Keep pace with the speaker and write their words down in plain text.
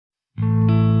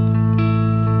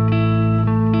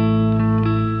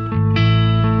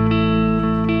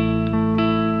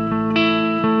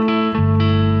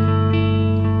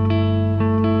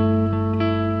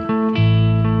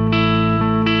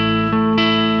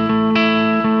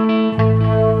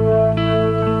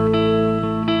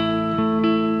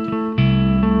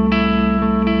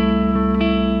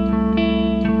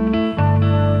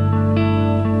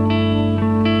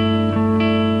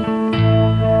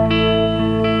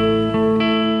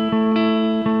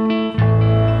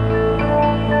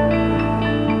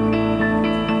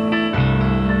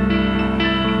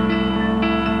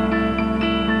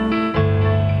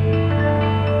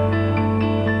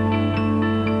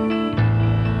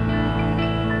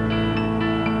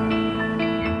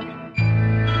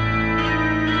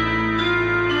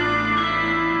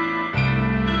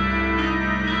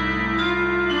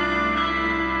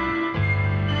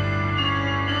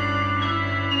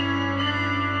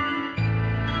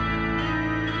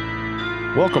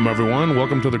Welcome, everyone.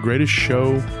 Welcome to the greatest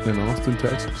show in Austin,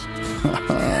 Texas.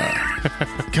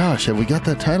 Gosh, have we got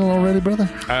that title already, brother?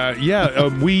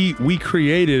 We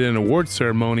created an award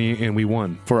ceremony and we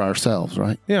won. For ourselves,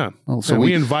 right? Yeah. Oh, so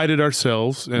we invited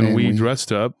ourselves and we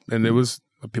dressed up, and it Mm. was,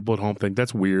 people at home think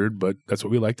that's weird, but that's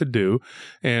what we like to do.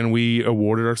 And we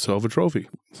awarded ourselves a trophy.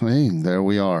 Hey, there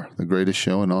we are, the greatest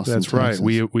show in Austin, That's Texas.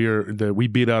 right. We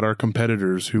beat out our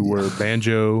competitors who were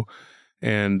Banjo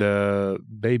and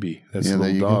Baby. That's the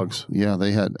little dogs. Go. Yeah,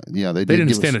 they had. Yeah, they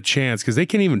didn't stand a chance because they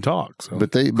can't even talk. So.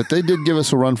 But they did give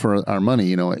us a run for our money.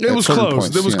 You know, it was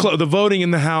close. It was close. The voting in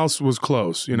the house was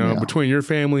close. You know, between your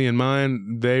family and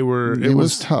mine, they were. It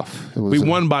was tough. We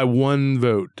won by one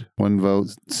vote. One vote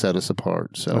set us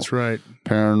apart. So that's right.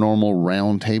 Paranormal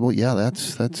Round Table. Yeah,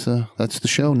 that's the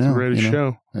show now. Greatest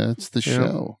show. That's the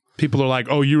show. People are like,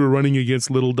 "Oh, you were running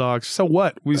against little dogs. So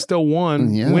what? We still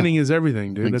won. Yeah. Winning is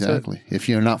everything, dude." Exactly. That's it. If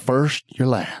you're not first, you're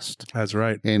last. That's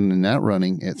right. And in that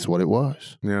running, it's what it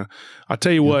was. Yeah. I'll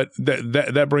tell you what,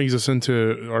 that brings us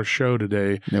into our show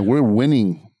today. Now, we're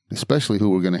winning, especially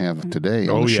who we're going to have today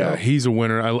on the show. He's a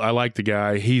winner. I like the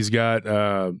guy. He's got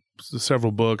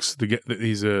several books.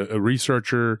 He's a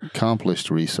researcher.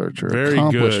 Accomplished researcher. Very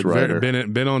accomplished good. writer.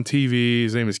 Been on TV.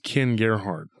 His name is Ken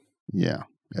Gerhard. Yeah.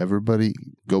 Everybody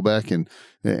go back and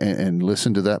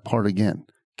listen to that part again.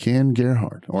 Ken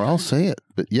Gerhard, or I'll say it.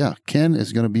 But yeah, Ken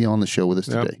is going to be on the show with us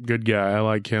today. Good guy. I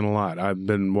like Ken a lot. I've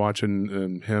been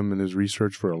watching him and his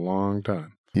research for a long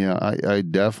time. Yeah, I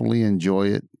definitely enjoy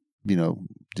it. You know,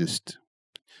 just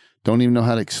don't even know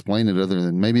how to explain it other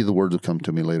than maybe the words will come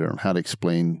to me later on how to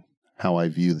explain how I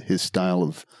view his style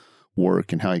of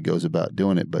work and how he goes about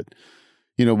doing it. But,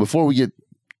 you know, before we get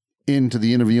into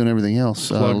the interview and everything else.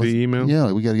 Plug the email?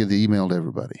 Yeah, we got to get the email to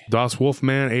everybody.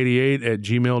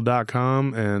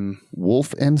 DosWolfman88@gmail.com and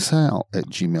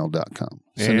wolfandsal@gmail.com.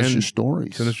 Send us your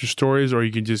stories. Send us your stories, or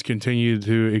you can just continue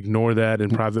to ignore that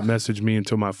and private message me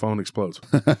until my phone explodes.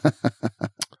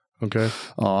 Okay.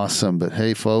 Awesome. But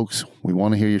hey, folks, we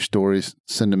want to hear your stories.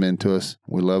 Send them in to us.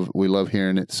 We love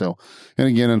hearing it. So, and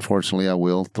again, unfortunately, I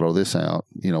will throw this out.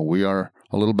 You know, we are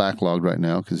a little backlogged right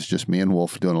now because it's just me and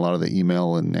Wolf doing a lot of the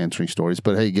email and answering stories.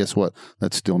 But hey, guess what?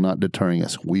 That's still not deterring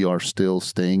us. We are still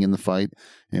staying in the fight,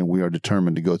 and we are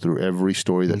determined to go through every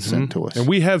story that's sent to us. And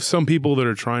we have some people that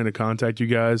are trying to contact you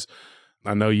guys.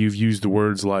 I know you've used the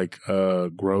words like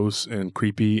gross and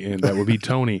creepy, and that would be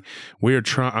Tony. We are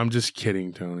trying. I'm just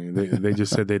kidding, Tony. They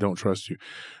just said they don't trust you.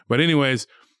 But anyways,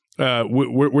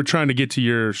 we're trying to get to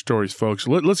your stories, folks.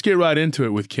 Let's get right into it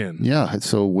with Ken. Yeah.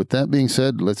 So with that being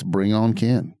said, let's bring on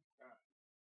Ken.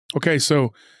 Okay.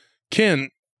 So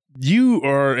Ken, you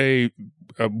are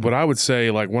what I would say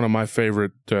like one of my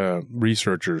favorite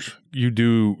researchers.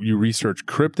 You research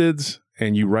cryptids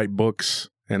and you write books,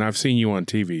 and I've seen you on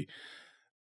TV.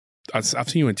 I've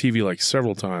seen you on TV like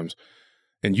several times,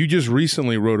 and you just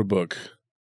recently wrote a book.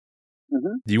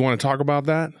 Mm-hmm. Do you want to talk about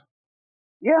that?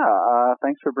 Yeah,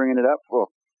 thanks for bringing it up.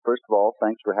 Well, first of all,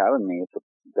 thanks for having me. It's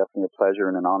definitely a pleasure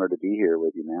and an honor to be here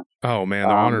with you, man. Oh, man,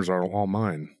 the honors are all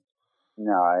mine.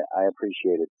 No, I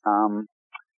appreciate it.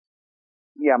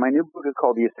 Yeah, my new book is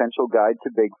called The Essential Guide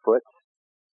to Bigfoot,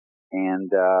 and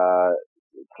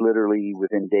it's literally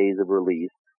within days of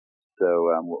release, so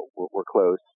we're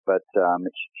close, but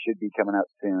it should be coming out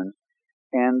soon.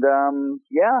 And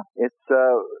it's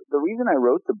the reason I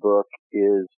wrote the book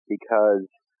is because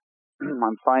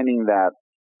I'm finding that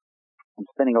I'm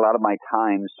spending a lot of my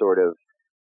time sort of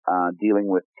dealing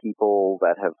with people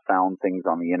that have found things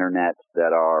on the internet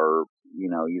that are, you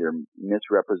know, either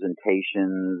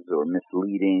misrepresentations or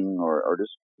misleading or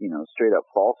just, you know, straight up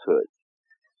falsehoods.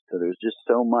 So there's just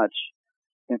so much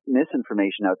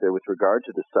misinformation out there with regard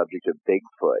to the subject of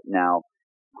Bigfoot. Now,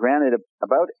 granted,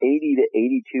 about 80 to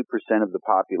 82% of the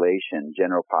population,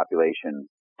 general population,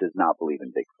 does not believe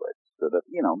in Bigfoot. So that,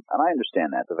 you know, and I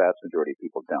understand that the vast majority of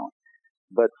people don't.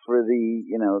 But for the,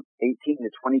 you know, 18 to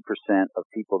 20% of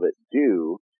people that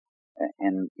do,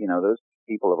 and, you know, those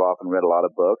people have often read a lot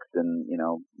of books and, you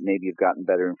know, maybe have gotten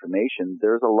better information,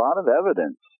 there's a lot of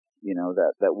evidence, you know,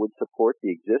 that would support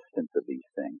the existence of these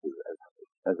things,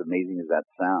 as amazing as that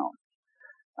sounds.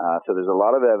 So there's a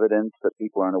lot of evidence that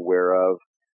people aren't aware of.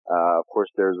 Of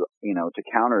course, there's, you know, to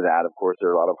counter that, of course,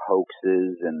 there are a lot of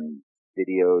hoaxes and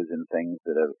videos and things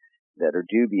that are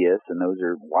dubious, and those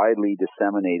are widely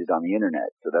disseminated on the internet.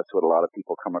 So that's what a lot of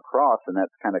people come across, and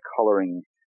that's kind of coloring,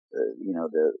 you know,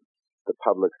 the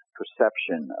public's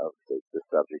perception of the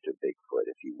subject of Bigfoot,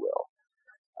 if you will.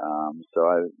 So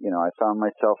I found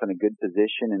myself in a good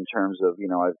position in terms of, you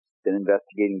know, I've been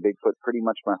investigating Bigfoot pretty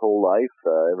much my whole life.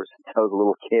 Ever since I was a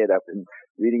little kid, I've been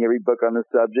reading every book on the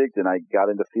subject, and I got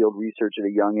into field research at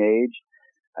a young age.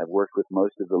 I've worked with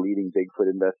most of the leading Bigfoot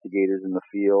investigators in the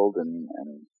field, and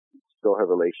still have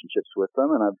relationships with them.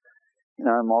 And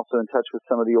I'm also in touch with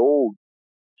some of the old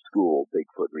school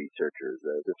Bigfoot researchers.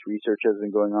 This research has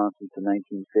been going on since the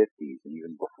 1950s and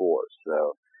even before.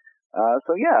 So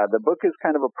yeah, the book is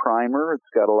kind of a primer.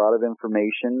 It's got a lot of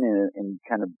information in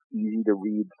kind of easy to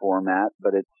read format,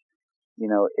 but it's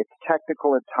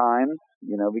technical at times,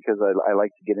 because I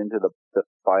like to get into the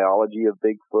biology of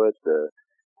Bigfoot, the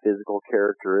physical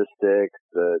characteristics,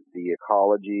 the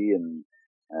ecology, and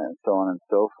so on and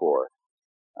so forth.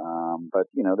 But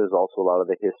there's also a lot of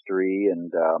the history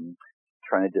and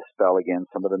trying to dispel again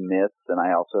some of the myths. And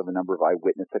I also have a number of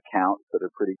eyewitness accounts that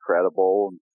are pretty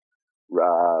credible.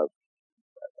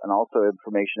 And also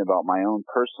information about my own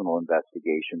personal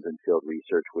investigations and field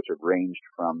research, which have ranged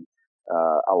from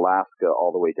Alaska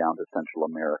all the way down to Central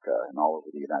America and all over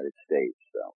the United States.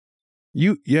 So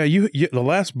the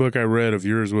last book I read of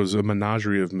yours was A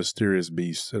Menagerie of Mysterious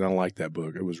Beasts, and I liked that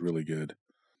book. It was really good.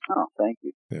 Oh, thank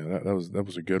you. Yeah, that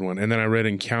was a good one. And then I read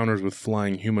Encounters with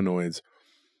Flying Humanoids.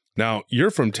 Now,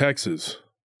 you're from Texas,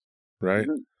 right?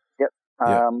 Mm-hmm. Yep.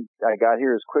 Yeah. I got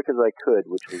here as quick as I could,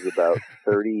 which was about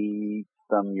 30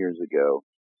 some years ago,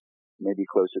 maybe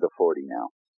closer to 40 now.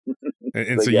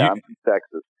 And so I'm from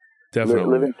Texas.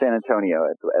 Definitely Live in San Antonio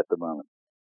at the moment.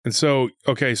 And so,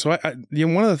 okay, so I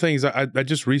one of the things I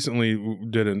just recently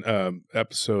did an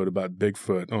episode about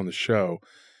Bigfoot on the show,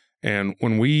 and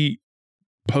when we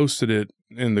posted it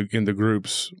in the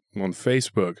groups on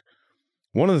Facebook,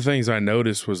 one of the things I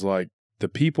noticed was like the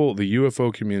people, the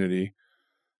UFO community,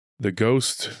 the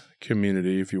ghost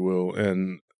community, if you will,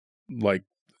 and like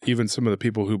even some of the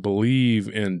people who believe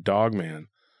in Dogman,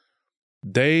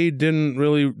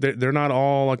 they're not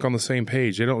all like on the same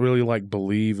page. They don't really like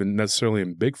believe necessarily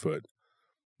in Bigfoot.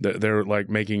 They're like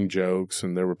making jokes,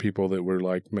 and there were people that were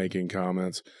like making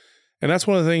comments. And that's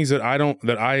one of the things that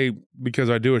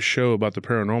because I do a show about the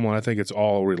paranormal, I think it's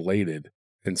all related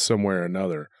in some way or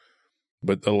another.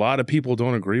 But a lot of people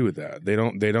don't agree with that.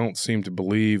 They don't seem to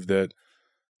believe that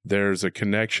there's a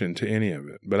connection to any of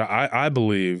it. But I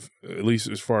believe, at least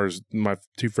as far as my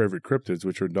two favorite cryptids,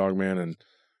 which are Dogman and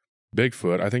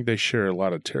Bigfoot, I think they share a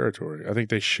lot of territory. I think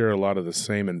they share a lot of the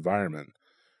same environment.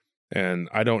 And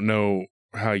I don't know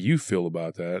how you feel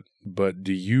about that, but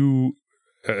do you,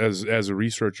 as a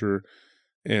researcher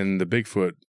in the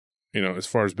Bigfoot, as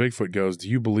far as Bigfoot goes, do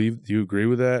you agree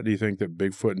with that? Do you think that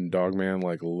Bigfoot and Dogman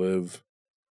like live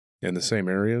in the same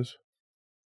areas?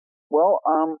 Well,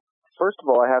 first of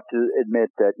all, I have to admit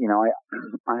that,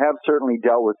 I have certainly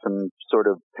dealt with some sort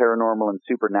of paranormal and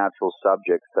supernatural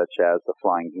subjects, such as the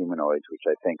flying humanoids, which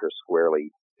I think are squarely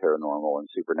paranormal and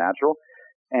supernatural.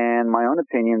 And my own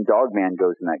opinion, Dogman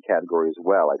goes in that category as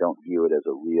well. I don't view it as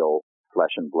a real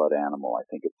flesh and blood animal. I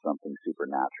think it's something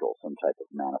supernatural, some type of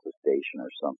manifestation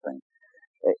or something.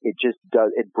 It just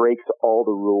does, it breaks all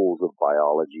the rules of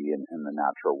biology in the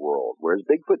natural world, whereas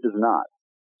Bigfoot does not.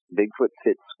 Bigfoot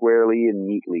fits squarely and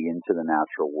neatly into the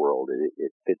natural world.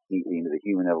 It fits neatly into the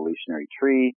human evolutionary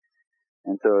tree.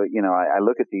 And so, I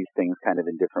look at these things kind of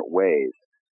in different ways.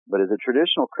 But as a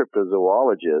traditional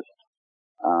cryptozoologist,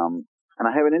 and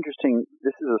I have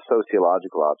this is a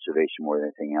sociological observation more than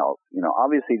anything else.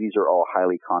 Obviously these are all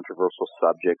highly controversial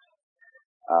subjects.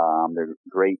 They're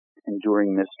great,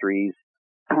 enduring mysteries.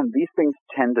 These things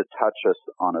tend to touch us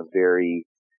on a very,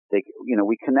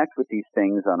 we connect with these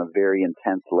things on a very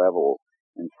intense level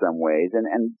in some ways,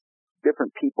 and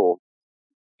different people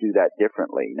do that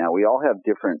differently. Now, we all have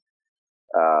different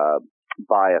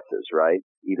biases, right?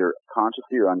 Either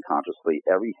consciously or unconsciously,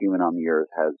 every human on the earth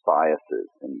has biases,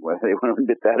 and whether they want to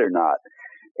admit that or not.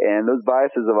 And those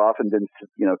biases have often been,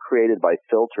 created by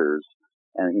filters,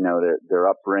 and, their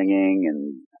upbringing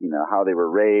and, how they were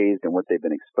raised and what they've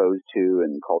been exposed to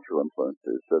and cultural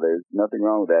influences. So there's nothing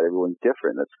wrong with that. Everyone's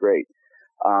different. That's great.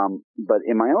 But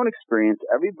in my own experience,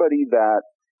 everybody that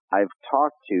I've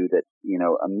talked to that,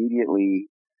 immediately,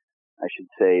 I should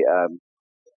say,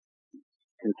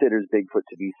 considers Bigfoot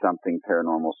to be something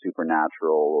paranormal,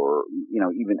 supernatural, or,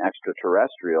 even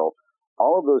extraterrestrial,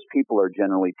 all of those people are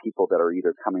generally people that are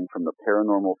either coming from the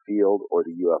paranormal field or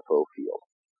the UFO field.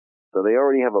 So they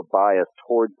already have a bias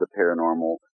towards the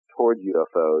paranormal, towards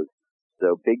UFOs.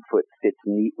 So Bigfoot fits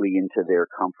neatly into their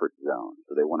comfort zone.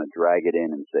 So they want to drag it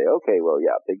in and say, okay, well,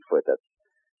 yeah, Bigfoot,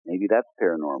 maybe that's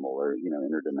paranormal or,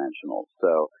 interdimensional.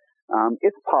 So,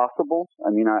 it's possible.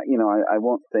 I mean, I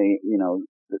won't say,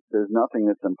 there's nothing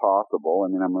that's impossible. I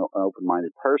mean, I'm an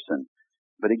open-minded person.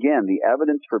 But again, the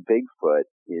evidence for Bigfoot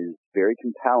is very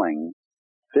compelling.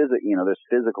 There's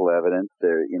physical evidence.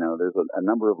 There's a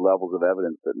number of levels of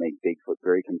evidence that make Bigfoot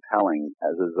very compelling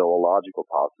as a zoological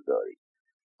possibility.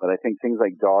 But I think things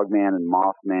like Dogman and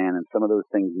Mothman and some of those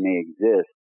things may exist.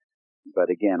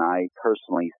 But again, I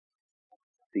personally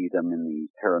see them in the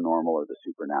paranormal or the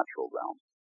supernatural realm.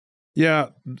 Yeah.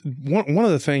 One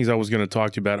of the things I was going to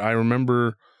talk to you about, I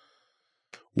remember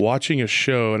watching a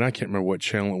show, and I can't remember what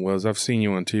channel it was. I've seen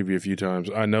you on TV a few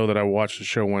times. I know that I watched a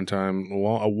show one time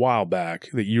a while back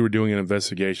that you were doing an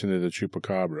investigation into the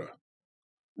Chupacabra.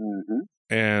 Mm-hmm.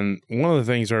 And one of the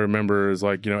things I remember is,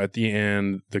 like, you know, at the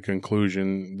end, the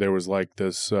conclusion, there was like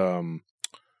this,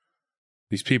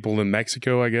 these people in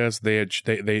Mexico, I guess, they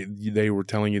were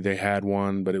telling you they had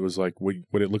one, but it was like, would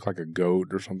it look like a goat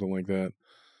or something like that?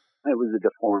 It was a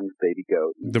deformed baby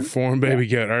goat. Mm-hmm. Deformed baby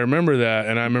goat. I remember that.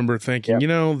 And I remember thinking, you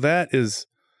know, that is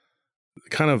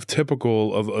kind of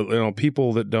typical of, you know,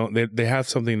 people that they have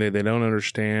something they don't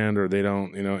understand, or they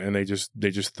don't, you know, and they just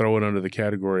throw it under the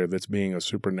category of it's being a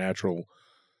supernatural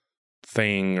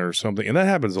thing or something. And that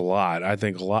happens a lot. I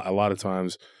think a lot of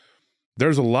times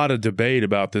there's a lot of debate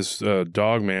about this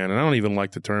Dogman, and I don't even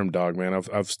like the term Dogman.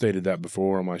 I've stated that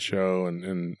before on my show and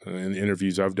in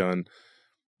interviews I've done.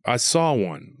 I saw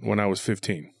one when I was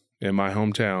 15 in my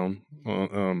hometown.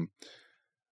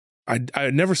 I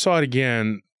never saw it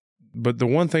again, but the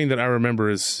one thing that I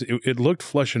remember is it looked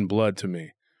flesh and blood to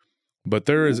me. But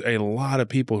there is a lot of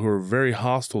people who are very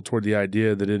hostile toward the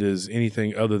idea that it is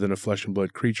anything other than a flesh and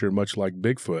blood creature, much like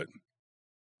Bigfoot.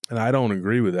 And I don't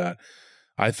agree with that.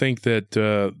 I think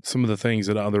that some of the things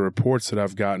that other reports that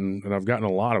I've gotten, and I've gotten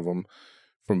a lot of them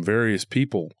from various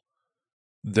people,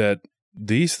 that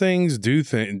these things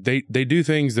they do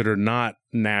things that are not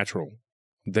natural.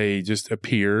 They just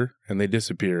appear and they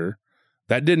disappear.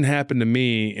 That didn't happen to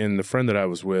me and the friend that I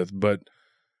was with, but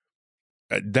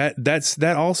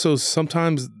that also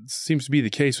sometimes seems to be the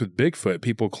case with Bigfoot.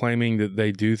 People claiming that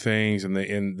they do things and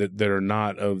that are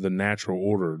not of the natural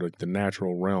order, like the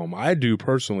natural realm. I do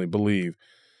personally believe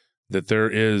that there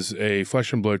is a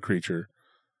flesh and blood creature,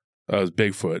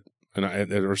 Bigfoot,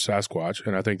 or Sasquatch,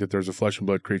 and I think that there's a flesh and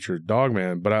blood creature,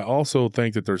 Dogman. But I also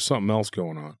think that there's something else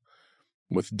going on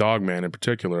with Dogman in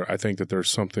particular. I think that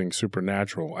there's something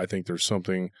supernatural. I think there's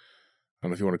something, I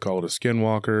don't know if you want to call it a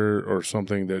skinwalker or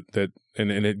something that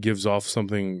and it gives off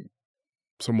something,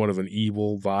 somewhat of an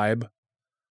evil vibe.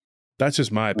 That's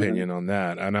just my opinion on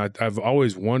that. And I've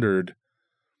always wondered,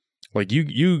 like,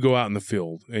 you go out in the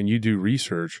field and you do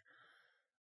research.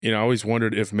 You know, I always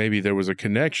wondered if maybe there was a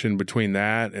connection between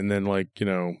that and then, like, you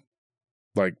know,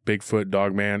 like Bigfoot,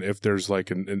 Dogman, if there's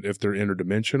like if they're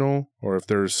interdimensional, or if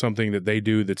there's something that they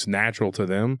do that's natural to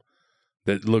them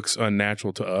that looks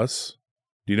unnatural to us.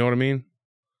 Do you know what I mean?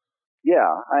 Yeah,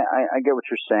 I get what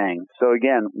you're saying. So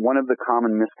again, one of the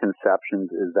common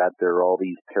misconceptions is that there are all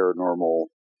these paranormal,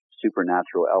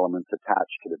 supernatural elements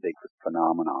attached to the Bigfoot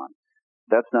phenomenon.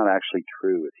 That's not actually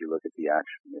true if you look at the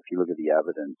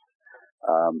evidence.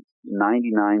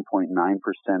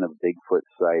 99.9% of Bigfoot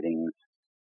sightings,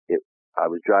 I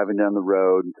was driving down the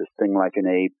road, this thing like an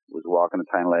ape was walking on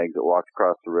its hind legs, it walked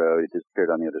across the road, it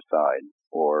disappeared on the other side.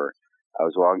 Or I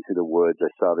was walking through the woods, I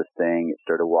saw this thing, it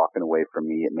started walking away from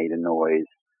me, it made a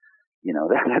noise. You know,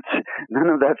 that's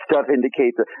none of that stuff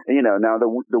indicates, you know, now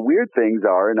the weird things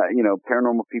are, and you know,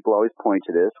 paranormal people always point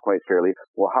to this quite fairly,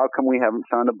 well, how come we haven't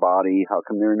found a body? How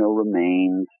come there are no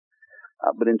remains?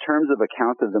 But in terms of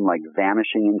accounts of them like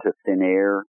vanishing into thin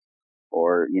air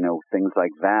or, you know, things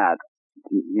like that,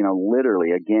 you know,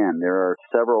 literally, again, there are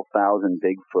several thousand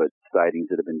Bigfoot sightings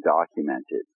that have been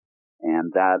documented. And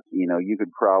that, you know, you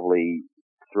could probably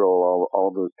throw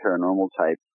all those paranormal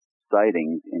type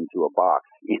sightings into a box.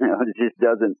 You know, it just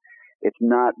doesn't, it's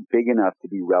not big enough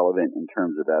to be relevant in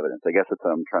terms of evidence. I guess that's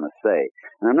what I'm trying to say.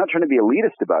 And I'm not trying to be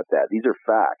elitist about that. These are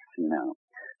facts, you know.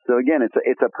 So again,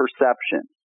 it's a perception.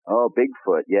 Oh,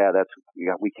 Bigfoot. Yeah,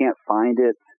 we can't find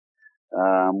it.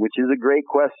 Which is a great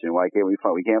question. Why can't we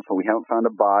find? We haven't found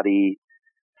a body.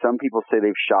 Some people say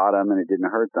they've shot them and it didn't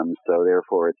hurt them, so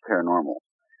therefore it's paranormal.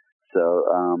 So,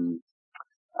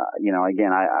 you know,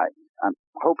 again, I'm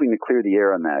hoping to clear the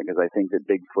air on that because I think that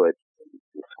Bigfoot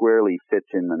squarely fits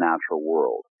in the natural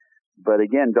world. But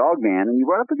again, Dogman, and you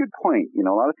brought up a good point. You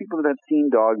know, a lot of people that have seen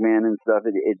Dogman and stuff,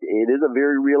 it is a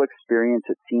very real experience.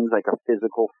 It seems like a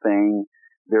physical thing.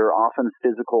 There are often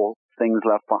physical things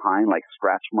left behind, like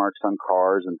scratch marks on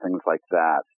cars and things like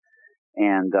that.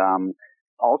 And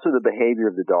also the behavior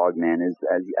of the Dogman is,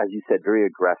 as you said, very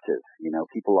aggressive. You know,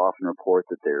 people often report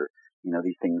that they're, you know,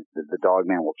 these things, that the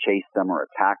Dogman will chase them or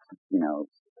attack, you know,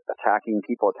 attacking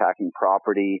people, attacking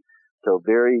property. So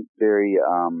very, very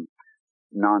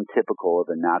non-typical of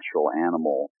a natural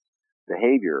animal.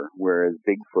 behavior, whereas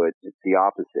Bigfoot, it's the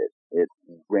opposite. It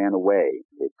ran away.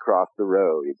 It crossed the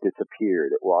road. It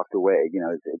disappeared. It walked away. You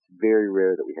know, it's very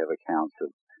rare that we have accounts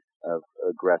of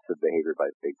aggressive behavior by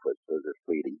Bigfoot. Those are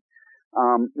fleeting.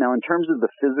 Now, in terms of the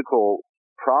physical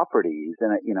properties,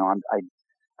 and you know,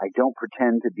 I don't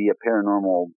pretend to be a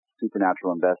paranormal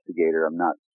supernatural investigator.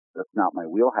 That's not my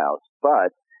wheelhouse.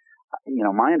 But you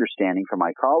know, my understanding from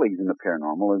my colleagues in the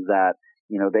paranormal is that,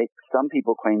 you know, some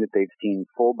people claim that they've seen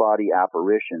full body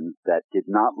apparitions that did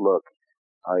not look,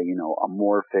 you know,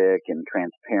 amorphic and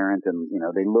transparent, and you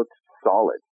know, they looked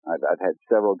solid. I've had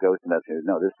several ghost investigators.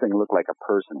 No, this thing looked like a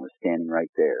person was standing right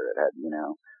there. It had, you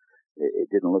know, it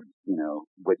didn't look, you know,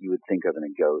 what you would think of in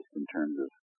a ghost in terms of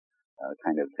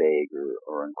kind of vague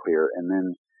or unclear. And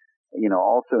then, you know,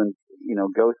 also, you know,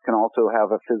 ghosts can also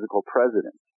have a physical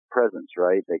presence,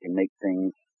 right? They can make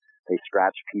things. They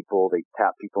scratch people. They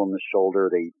tap people on the shoulder.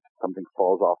 Something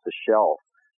falls off the shelf.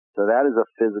 So that is a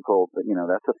physical, you know,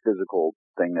 that's a physical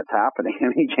thing that's happening.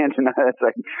 I mean, you can't deny that. It's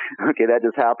like, okay, that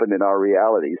just happened in our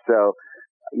reality. So,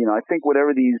 you know, I think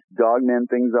whatever these Dogman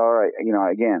things are, you know,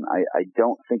 again, I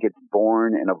don't think it's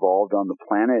born and evolved on the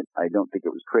planet. I don't think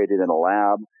it was created in a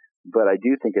lab, but I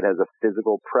do think it has a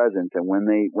physical presence. And when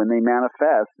they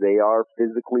manifest, they are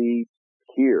physically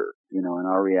here, you know, in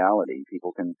our reality.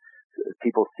 People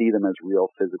see them as real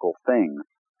physical things.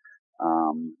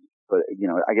 But, you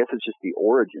know, I guess it's just the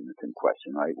origin that's in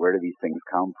question, right? Where do these things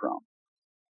come from?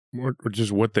 Or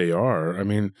just what they are. I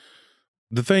mean,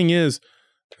 the thing is,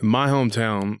 in my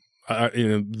hometown, you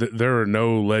know, there are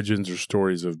no legends or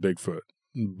stories of Bigfoot,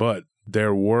 but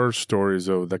there were stories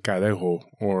of the Cadejo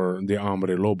or the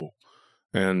Hombre Lobo.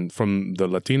 And from the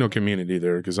Latino community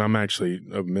there, because I'm actually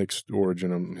of mixed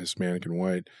origin, I'm Hispanic and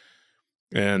white.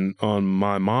 And on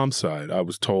my mom's side, I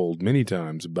was told many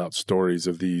times about stories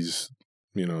of these,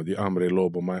 you know, the Hombre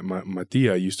Lobo. My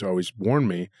tia used to always warn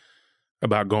me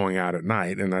about going out at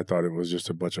night, and I thought it was just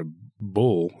a bunch of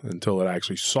bull until I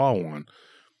actually saw one.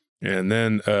 And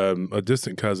then a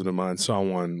distant cousin of mine saw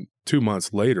one 2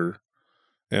 months later,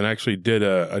 and actually did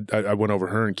I went over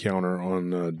her encounter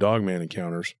on Dogman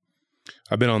Encounters.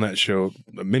 I've been on that show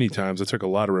many times. I took a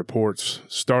lot of reports,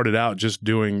 started out just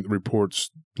doing reports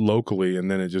locally,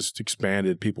 and then it just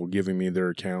expanded, people giving me their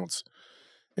accounts,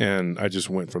 and I just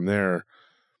went from there.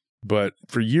 But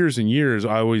for years and years,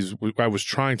 I was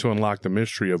trying to unlock the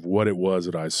mystery of what it was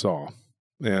that I saw,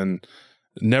 and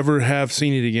never have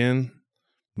seen it again.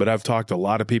 But I've talked to a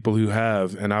lot of people who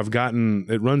have, and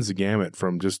it runs the gamut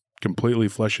from just completely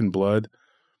flesh and blood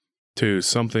to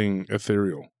something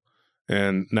ethereal.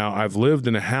 And now I've lived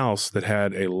in a house that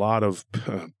had a lot of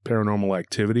paranormal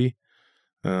activity.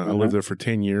 I lived there for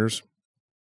 10 years,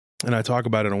 and I talk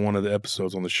about it on one of the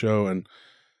episodes on the show, and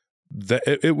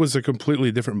it was a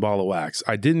completely different ball of wax.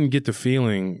 I didn't get the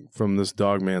feeling from this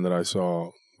Dogman that I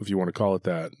saw, if you want to call it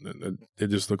that. It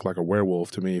just looked like a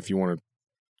werewolf to me, if you want to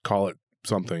call it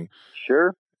something.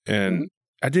 Sure. And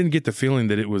I didn't get the feeling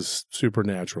that it was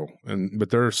supernatural.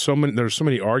 But there's so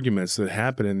many arguments that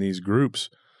happen in these groups.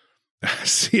 I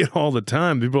see it all the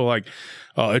time. People are like,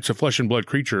 "Oh, it's a flesh and blood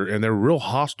creature," and they're real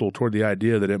hostile toward the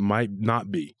idea that it might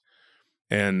not be.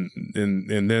 And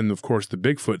then of course the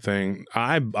Bigfoot thing.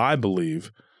 I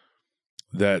believe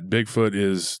that Bigfoot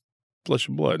is flesh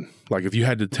and blood. Like if you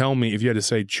had to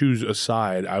say choose a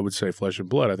side, I would say flesh and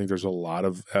blood. I think there's a lot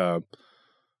of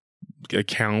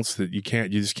accounts that you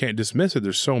just can't dismiss it.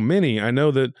 There's so many. I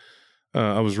know that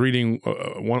I was reading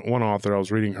one author. I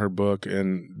was reading her book,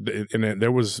 and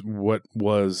there was what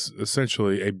was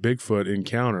essentially a Bigfoot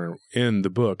encounter in the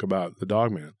book about the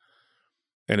Dogman,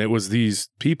 and it was these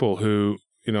people who,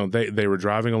 you know, they were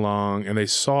driving along and they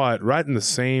saw it right in the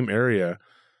same area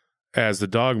as the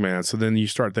Dogman. So then you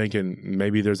start thinking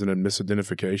maybe there's a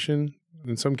misidentification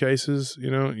in some cases.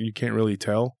 You know, you can't really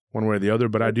tell one way or the other,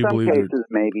 but I do believe in some cases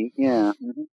maybe, yeah.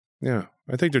 Mm-hmm. Yeah,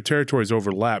 I think their territories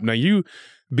overlap. Now, you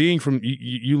being from,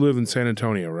 you live in San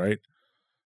Antonio, right?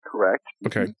 Correct.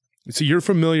 Okay. So you're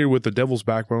familiar with the Devil's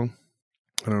Backbone?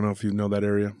 I don't know if you know that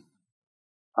area.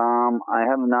 I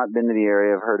have not been to the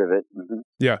area. I've heard of it. Mm-hmm.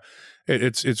 Yeah.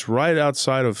 It's right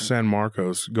outside of San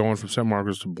Marcos, going from San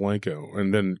Marcos to Blanco,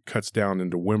 and then cuts down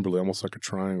into Wimberley, almost like a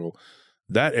triangle.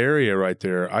 That area right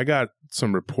there, I got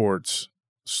some reports,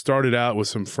 started out with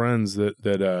some friends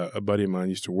that a buddy of mine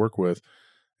used to work with.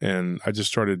 And I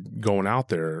just started going out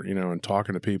there, you know, and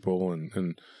talking to people.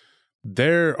 And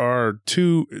there are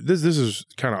two, this is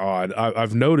kind of odd.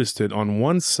 I've noticed it on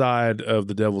one side of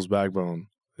the Devil's Backbone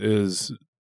is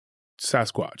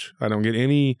Sasquatch. I don't get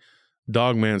any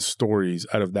Dogman stories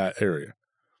out of that area.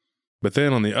 But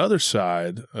then on the other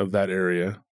side of that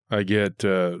area, I get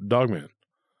Dogman.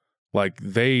 like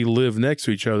they live next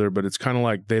to each other, but it's kind of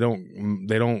like they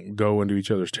don't go into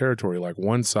each other's territory. Like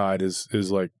one side is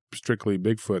like strictly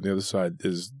Bigfoot, and the other side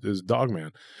is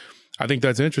Dogman. I think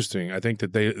that's interesting. I think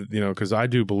that they, because I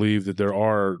do believe that there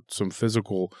are some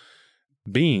physical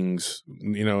beings,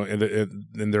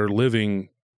 and they're living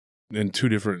in two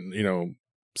different,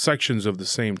 sections of the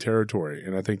same territory.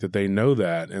 And I think that they know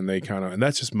that, and they and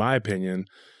that's just my opinion.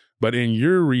 But in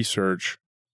your research,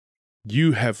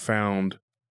 you have found,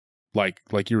 like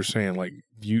you were saying, like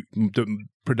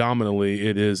predominantly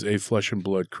it is a flesh and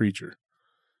blood creature.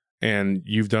 And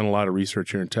you've done a lot of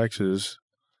research here in Texas,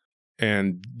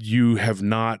 and you have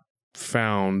not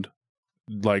found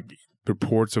like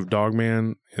reports of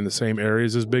Dogman in the same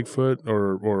areas as Bigfoot,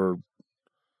 or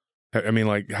I mean,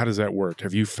 like, how does that work?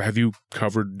 Have you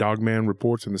covered Dogman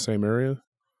reports in the same area?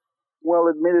 Well,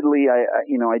 admittedly, I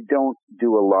don't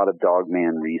do a lot of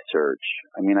Dogman research.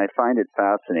 I mean, I find it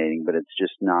fascinating, but it's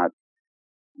just not,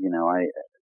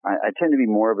 I tend to be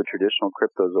more of a traditional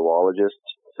cryptozoologist.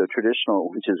 So traditional,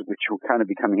 which we're kind of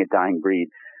becoming a dying breed,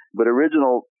 but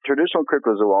traditional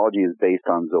cryptozoology is based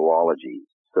on zoology.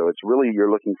 So it's really,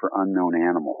 you're looking for unknown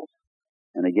animals.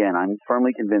 And again, I'm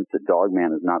firmly convinced that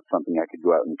Dogman is not something I could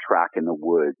go out and track in the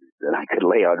woods, that I could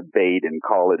lay out a bait and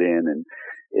call it in. And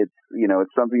it's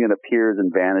something that appears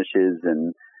and vanishes,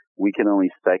 and we can only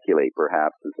speculate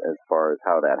perhaps as far as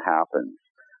how that happens.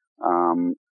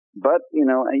 But,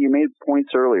 you made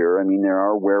points earlier. I mean, there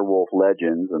are werewolf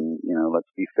legends, and,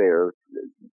 let's be fair.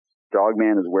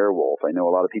 Dogman is werewolf. I know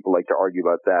a lot of people like to argue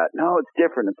about that. No, it's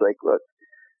different. It's like, look,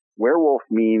 werewolf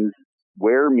means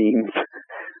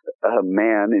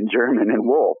man in German, and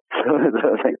wolf. So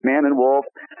it's like man and wolf,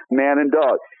 man and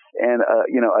dog. And,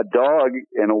 a dog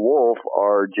and a wolf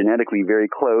are genetically very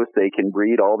close. They can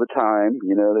breed all the time.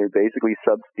 They're basically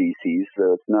subspecies.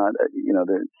 So it's not,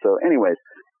 so anyways,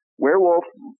 werewolf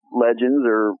legends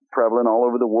are prevalent all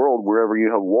over the world, wherever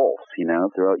you have wolves,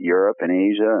 throughout Europe and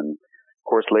Asia. And of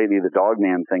course, lately the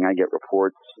Dogman thing, I get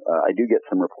reports. I do get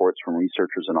some reports from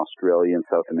researchers in Australia and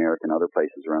South America and other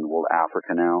places around the world,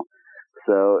 Africa now.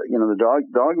 So, the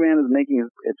Dogman is making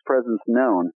its presence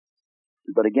known.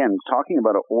 But again, talking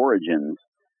about origins,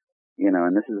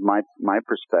 and this is my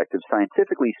perspective,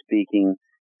 scientifically speaking,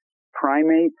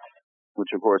 primates, which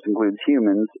of course includes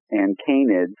humans, and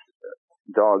canids,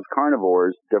 dogs,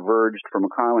 carnivores, diverged from a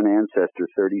common ancestor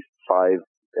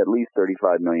at least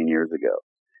 35 million years ago.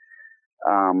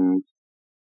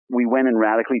 We went in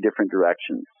radically different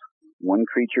directions. One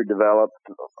creature developed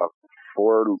a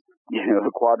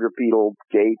quadrupedal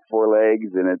gait, 4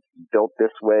 legs, and it's built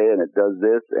this way, and it does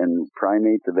this, and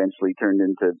primates eventually turned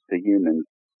into humans.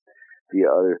 The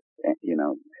other,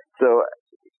 So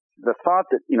the thought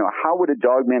that, how would a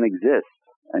Dogman exist?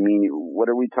 I mean, what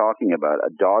are we talking about?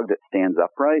 A dog that stands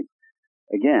upright?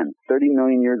 Again, 30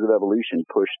 million years of evolution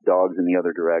pushed dogs in the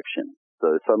other direction.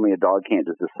 So suddenly a dog can't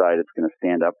just decide it's going to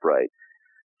stand upright.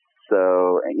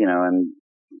 So, and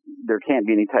there can't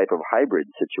be any type of hybrid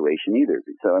situation either.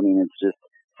 So, I mean, it's just,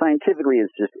 scientifically,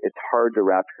 it's hard to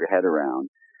wrap your head around.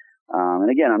 And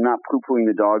again, I'm not poo-pooing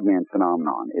the Dogman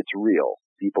phenomenon. It's real.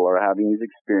 People are having these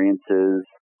experiences.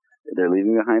 They're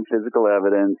leaving behind physical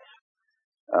evidence.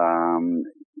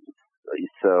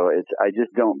 So I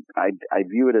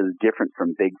view it as different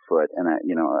from Bigfoot. And,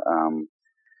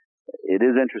 it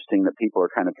is interesting that people are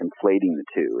kind of conflating the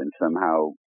two and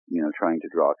somehow, trying to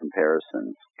draw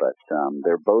comparisons, but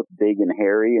they're both big and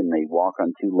hairy, and they walk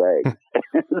on 2 legs.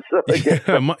 So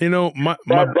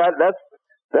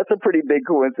that's a pretty big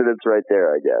coincidence right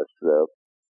there, I guess. So.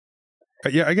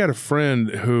 Yeah, I got a friend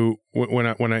who, when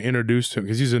I introduced him,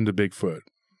 because he's into Bigfoot,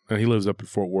 and he lives up in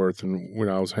Fort Worth, and when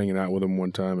I was hanging out with him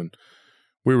one time, and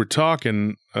we were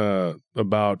talking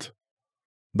about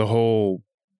the whole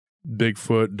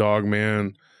Bigfoot,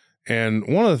 Dogman. And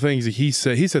one of the things that he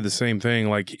said the same thing,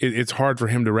 like it's hard for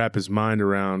him to wrap his mind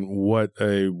around what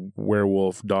a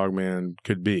werewolf Dogman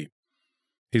could be.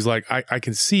 He's like, I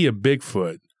can see a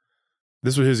Bigfoot.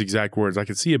 This were his exact words. I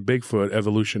can see a Bigfoot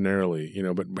evolutionarily,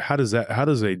 but how does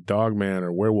a Dogman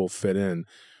or werewolf fit in?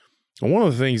 And one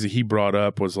of the things that he brought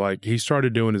up was like, he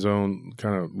started doing his own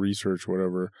kind of research,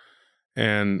 whatever.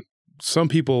 And some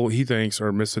people he thinks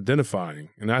are misidentifying.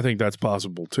 And I think that's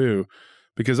possible too.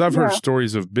 Because I've heard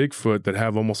stories of Bigfoot that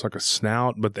have almost like a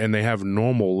snout, and they have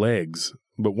normal legs.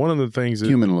 But one of the things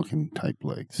human-looking type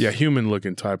legs. Yeah,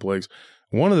 human-looking type legs.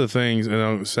 One of the things,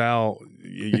 Sal,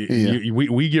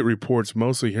 we get reports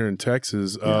mostly here in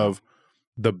Texas of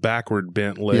the backward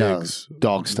bent legs,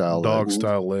 dog-style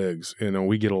legs.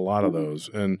 We get a lot of those,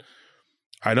 and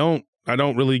I don't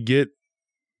really get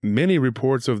many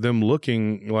reports of them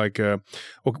looking like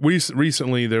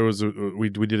recently there was we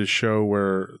did a show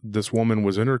where this woman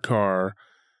was in her car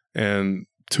and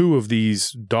two of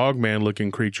these Dogman looking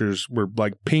creatures were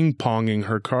like ping-ponging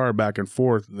her car back and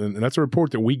forth, and that's a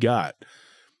report that we got.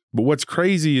 But what's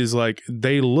crazy is like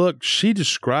she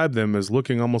described them as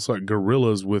looking almost like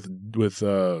gorillas with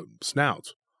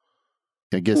snouts.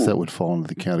 I guess that would fall into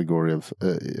the category of,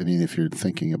 if you're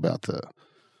thinking about the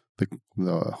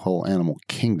whole animal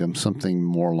kingdom, something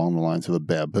more along the lines of a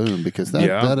baboon, because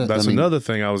that's another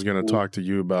thing I was going to talk to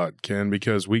you about, Ken,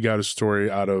 because we got a story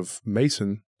out of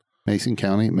Mason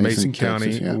County,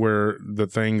 Texas, yeah. where the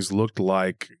things looked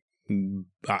like,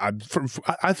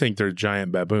 I think they're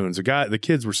giant baboons. The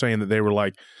kids were saying that they were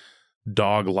like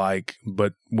dog-like,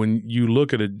 but when you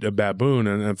look at a baboon,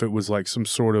 and if it was like some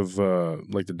sort of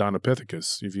like the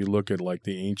Dinopithecus, if you look at like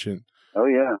the ancient, oh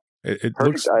yeah, it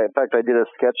perfect. looks. In fact, I did a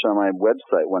sketch on my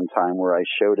website one time where I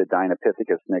showed a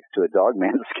Dinopithecus next to a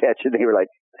Dogman sketch, and they were like,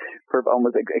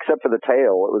 almost except for the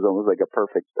tail, it was almost like a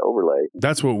perfect overlay.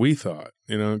 That's what we thought,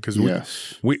 because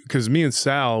because me and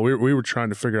Sal, we were trying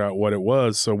to figure out what it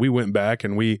was, so we went back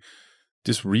and we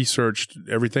just researched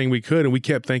everything we could, and we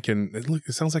kept thinking,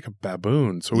 it sounds like a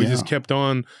baboon. So we just kept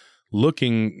on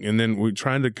looking, and then we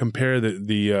trying to compare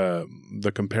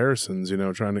the comparisons,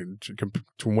 trying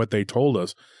to what they told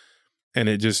us, and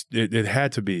it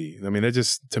had to be. I mean,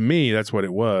 to me, that's what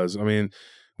it was. I mean,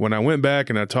 when I went back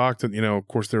and I talked to, of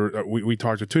course, we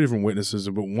talked to two different witnesses,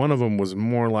 but one of them was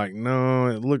more like, no,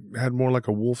 it had more like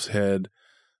a wolf's head.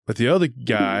 But the other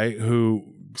guy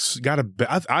who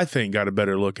I think got a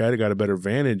better look at it, got a better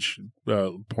vantage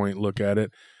point look at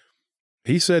it,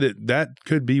 he said that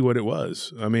could be what it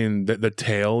was. I mean, the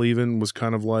tail even was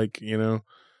kind of like,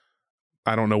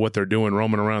 I don't know what they're doing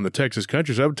roaming around the Texas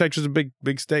country. So Texas is a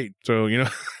big state. So, there's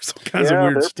all kinds of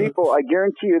weird stuff. People, I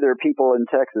guarantee you there are people in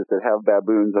Texas that have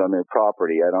baboons on their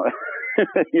property. I don't,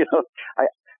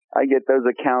 I get those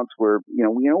accounts where,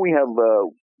 we have,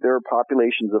 there are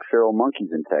populations of feral monkeys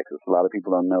in Texas. A lot of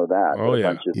people don't know that. Oh,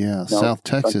 yeah. South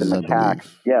Texas, I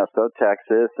believe. Yeah, South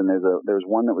Texas. And there's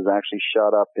one that was actually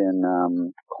shot up in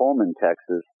Coleman,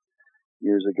 Texas,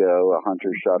 years ago. A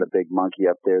hunter shot a big monkey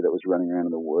up there that was running around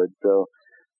in the woods. So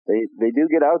they do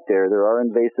get out there. There are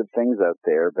invasive things out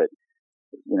there, but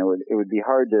it would be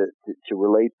hard to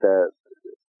relate the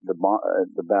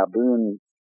baboon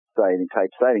type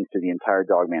sightings to the entire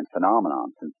Dogman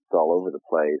phenomenon, since it's all over the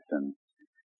place. And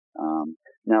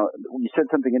now you said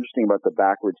something interesting about the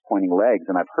backwards pointing legs,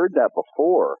 and I've heard that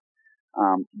before.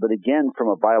 But again, from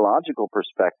a biological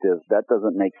perspective, that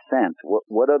doesn't make sense.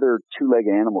 What other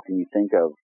two-legged animal can you think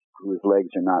of whose legs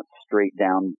are not straight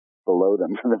down below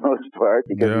them for the most part?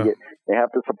 Because they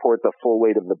have to support the full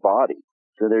weight of the body.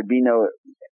 So there'd be no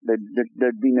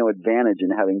advantage in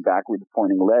having backwards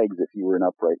pointing legs if you were an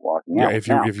upright walking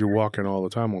animal. If you're walking all the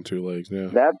time on two legs. Yeah.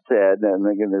 That said, and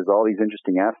again, there's all these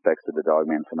interesting aspects to the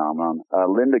Dogman phenomenon.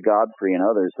 Linda Godfrey and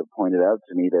others have pointed out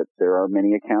to me that there are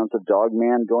many accounts of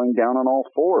Dogman going down on all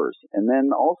fours and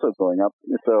then also going up.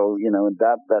 So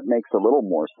that makes a little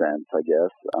more sense, I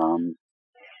guess.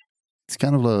 It's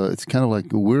kind of like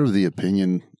we're of the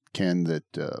opinion, Ken,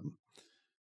 that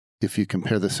if you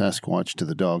compare the Sasquatch to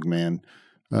the Dogman,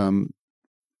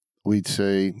 we'd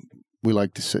say we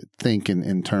like to think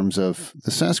in terms of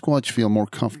the Sasquatch feel more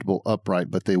comfortable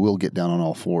upright, but they will get down on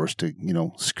all fours to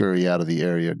scurry out of the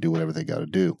area, do whatever they got to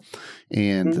do.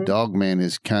 And the Dogman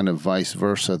is kind of vice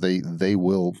versa. They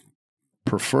will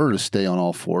prefer to stay on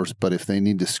all fours, but if they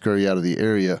need to scurry out of the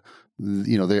area,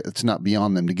 it's not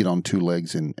beyond them to get on two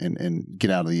legs and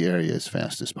get out of the area as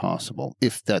fast as possible,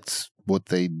 if that's what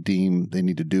they deem they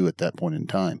need to do at that point in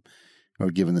time or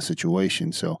given the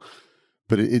situation. So,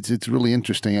 but it's really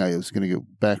interesting. I was going to go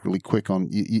back really quick on,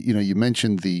 you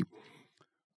mentioned the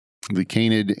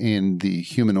canid and the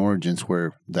human origins,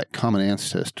 where that common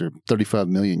ancestor 35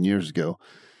 million years ago.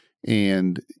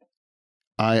 And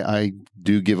I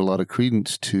do give a lot of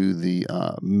credence to the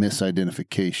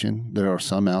misidentification. There are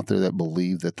some out there that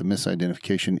believe that the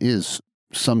misidentification is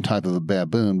some type of a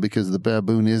baboon, because the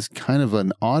baboon is kind of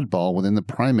an oddball within the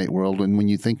primate world. And when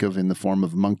you think of in the form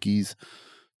of monkeys,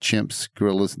 chimps,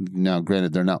 gorillas, now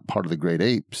granted they're not part of the great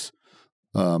apes.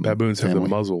 Baboons have the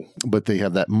muzzle, but they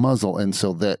have that muzzle, and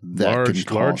so that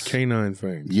large canine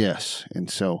thing. Yes, and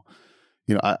so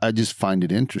I just find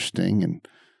it interesting,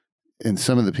 and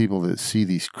some of the people that see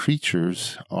these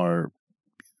creatures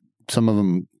some of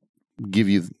them give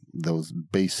you those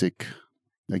basic,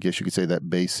 I guess you could say that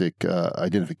basic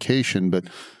identification, but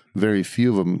very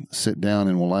few of them sit down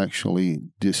and will actually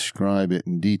describe it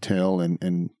in detail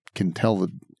and can tell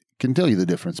you the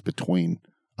difference between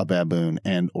a baboon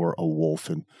and or a wolf.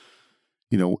 And,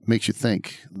 makes you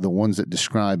think the ones that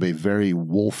describe a very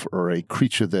wolf or a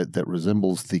creature that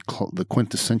resembles the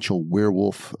quintessential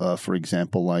werewolf, for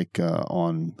example, like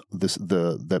on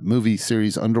that movie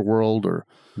series Underworld or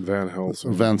Van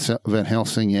Helsing. Van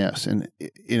Helsing, yes. And,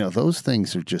 those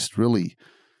things are just really,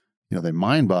 they're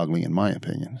mind-boggling in my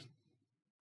opinion.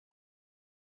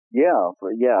 Yeah,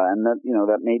 and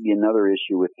that may be another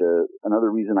issue with another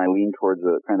reason I lean towards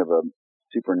a kind of a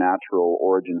supernatural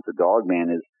origin for Dogman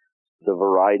is the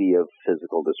variety of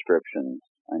physical descriptions.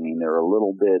 I mean, they're a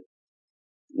little bit,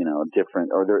 different,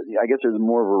 or I guess there's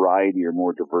more variety or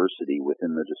more diversity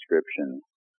within the description.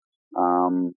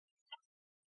 And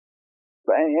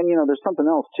there's something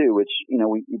else too, which,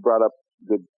 you brought up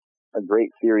a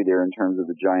great theory there in terms of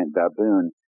the giant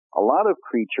baboon. A lot of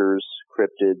creatures,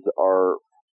 cryptids, are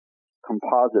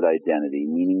composite identity,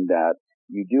 meaning that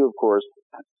you do, of course,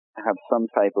 have some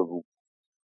type of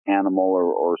animal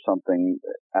or something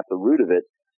at the root of it,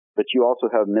 but you also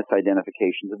have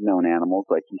misidentifications of known animals,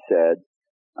 like you said.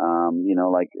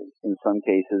 Like in some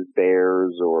cases,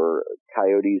 bears or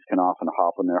coyotes can often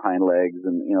hop on their hind legs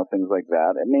and, things like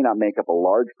that. It may not make up a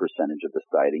large percentage of the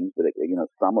sightings, but,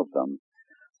 some of them.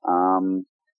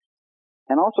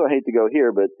 And also, I hate to go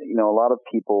here, but, a lot of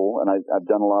people, and I've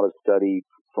done a lot of study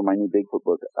for my new Bigfoot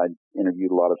book. I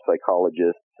interviewed a lot of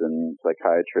psychologists and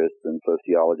psychiatrists and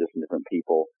sociologists and different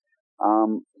people.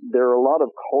 There are a lot of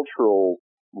cultural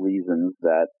reasons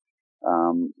that,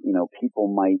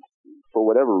 people might, for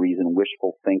whatever reason,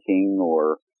 wishful thinking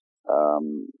or,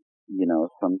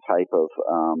 some type of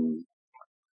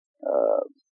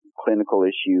clinical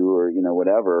issue or,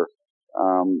 whatever,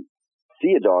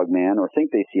 see a dogman or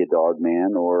think they see a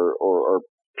dogman or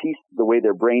piece the way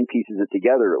their brain pieces it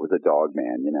together, it was a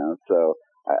dogman, So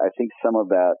I think some of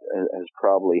that has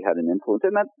probably had an influence.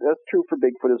 And that's true for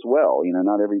Bigfoot as well.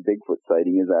 Not every Bigfoot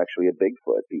sighting is actually a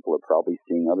Bigfoot. People are probably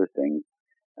seeing other things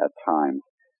at times.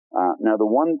 Now, the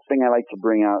one thing I like to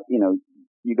bring out,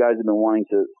 you guys have been wanting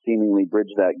to seemingly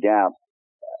bridge that gap.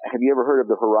 Have you ever heard of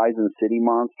the Horizon City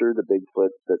monster, the Bigfoot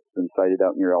that's been sighted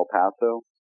out near El Paso?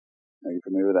 Are you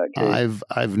familiar with that case?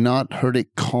 I've not heard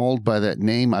it called by that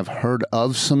name. I've heard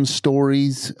of some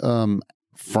stories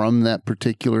from that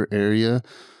particular area.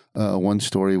 One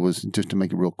story was, just to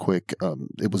make it real quick,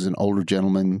 it was an older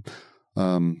gentleman,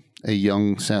 a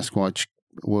young Sasquatch.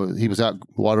 He was out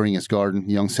watering his garden.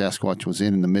 Young Sasquatch was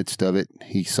in the midst of it.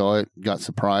 He saw it, got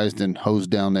surprised, and hosed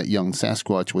down that young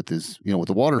Sasquatch with his, with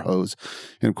the water hose.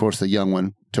 And of course, the young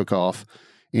one took off.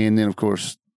 And then, of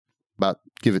course, about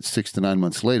give it 6 to 9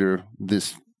 months later,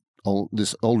 this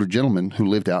older gentleman who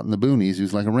lived out in the boonies, he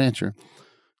was like a rancher,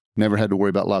 never had to worry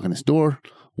about locking his door.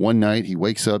 One night he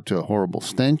wakes up to a horrible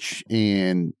stench,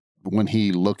 and when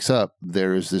he looks up,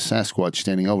 there is this Sasquatch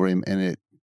standing over him, and it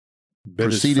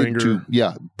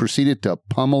proceeded to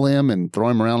pummel him and throw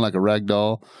him around like a rag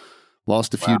doll.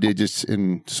 Lost a few digits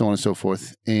and so on and so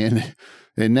forth. And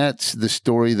that's the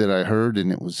story that I heard.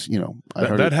 And it was, I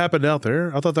heard that happened out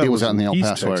there. I thought that was out in the El East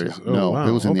Paso Texas. area.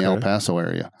 It was in the El Paso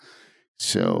area.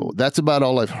 So that's about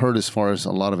all I've heard as far as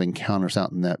a lot of encounters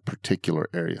out in that particular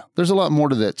area. There's a lot more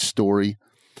to that story.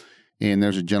 And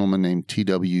there's a gentleman named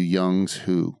T.W. Youngs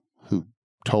who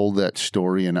told that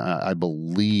story. And I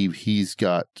believe he's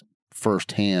got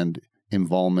firsthand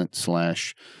involvement /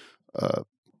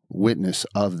 witness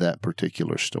of that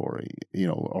particular story,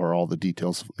 or all the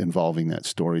details involving that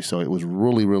story. So it was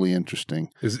really, really interesting.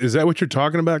 Is that what you're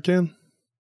talking about, Ken?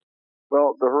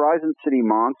 Well, the Horizon City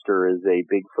monster is a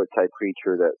Bigfoot type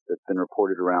creature that's been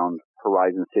reported around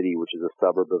Horizon City, which is a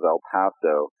suburb of El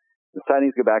Paso. The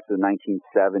sightings go back to the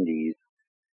 1970s,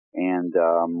 and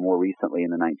more recently in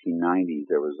the 1990s,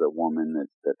 there was a woman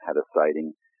that had a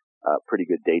sighting, pretty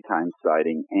good daytime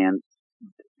sighting. And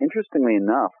interestingly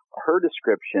enough, her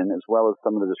description, as well as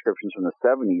some of the descriptions from the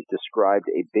 70s, described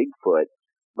a Bigfoot,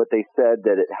 but they said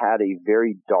that it had a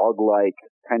very dog-like,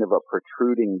 kind of a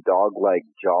protruding dog-like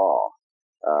jaw,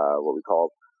 what we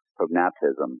call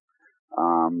prognatism,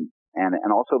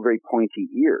 and also very pointy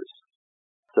ears.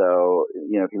 So,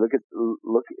 if you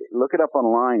look it up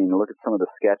online and look at some of the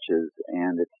sketches,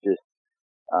 and it's just,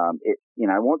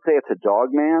 I won't say it's a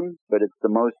dogman, but it's the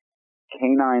most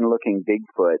canine-looking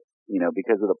Bigfoot,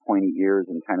 because of the pointy ears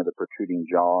and kind of the protruding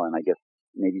jaw, and I guess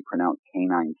maybe pronounced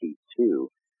canine teeth too.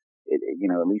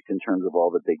 At least in terms of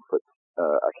all the Bigfoot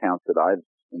accounts that I've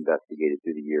investigated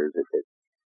through the years,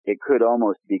 it could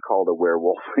almost be called a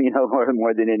werewolf,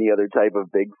 more than any other type of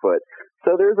Bigfoot.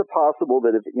 So there's a possible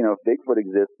that if Bigfoot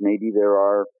exists, maybe there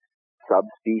are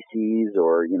subspecies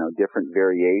or, different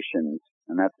variations.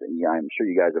 And that's, I'm sure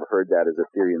you guys have heard that as a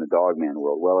theory in the Dogman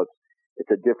world. Well,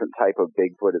 it's a different type of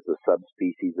Bigfoot. It's a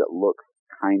subspecies that looks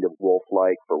kind of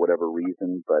wolf-like for whatever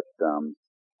reason, but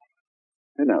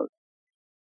who knows?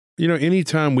 You know,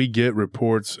 anytime we get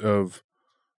reports of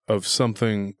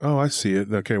something, oh, I see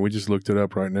it. Okay, we just looked it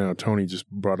up right now. Tony just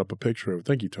brought up a picture of it.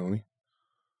 Thank you, Tony.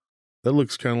 That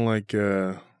looks kind of like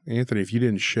Anthony. If you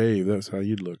didn't shave, that's how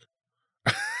you'd look.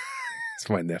 It's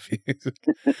my nephew.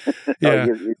 Yeah,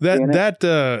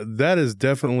 that is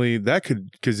definitely that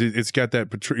could, because it's got that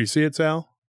you see it, Sal?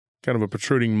 Kind of a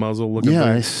protruding muzzle looking. Yeah,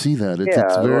 thing. I see that. It's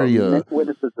very.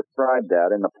 Witnesses described that,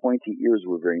 and the pointy ears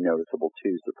were very noticeable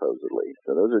too, supposedly.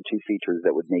 So those are two features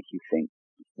that would make you think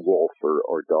wolf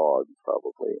or dog,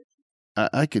 probably.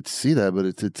 I could see that, but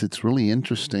it's really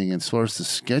interesting as far as the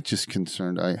sketch is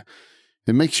concerned.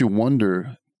 It makes you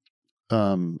wonder.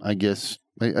 I guess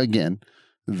again,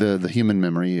 the human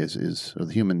memory is or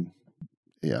the human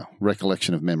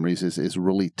recollection of memories is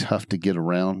really tough to get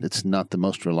around. It's not the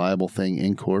most reliable thing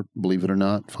in court, believe it or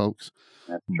not, folks.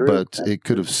 That's true. But it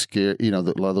could have scared a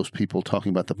lot of those people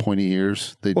talking about the pointy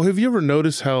ears. Well, have you ever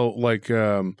noticed how like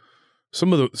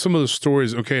some of the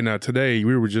stories? Okay, now today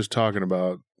we were just talking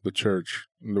about the church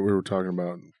that we were talking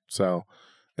about, Sal,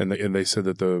 and they said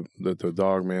that the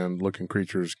Dogman looking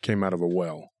creatures came out of a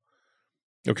well.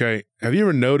 Okay, have you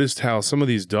ever noticed how some of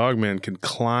these Dogmen can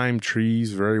climb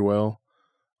trees very well?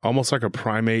 Almost like a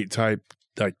primate type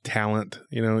like talent,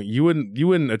 you know. You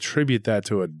wouldn't attribute that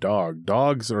to a dog.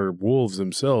 Dogs or wolves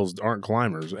themselves aren't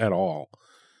climbers at all,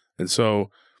 and so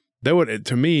that would,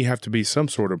 to me, have to be some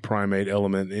sort of primate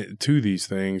element to these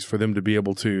things for them to be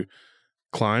able to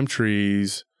climb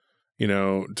trees, you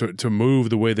know, to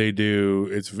move the way they do.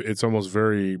 It's almost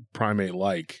very primate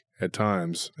like at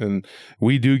times, and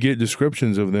we do get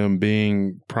descriptions of them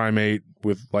being primate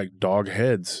with like dog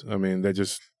heads. I mean, they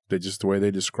just the way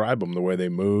they describe them, the way they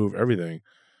move, everything.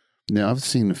 Now, I've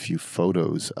seen a few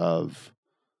photos of,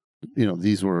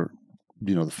 these were,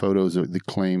 the photos of the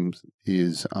claims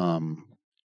is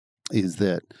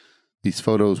that these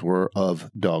photos were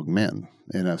of dog men,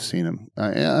 and I've seen them.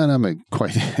 And I'm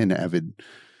quite an avid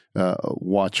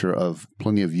watcher of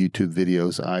plenty of YouTube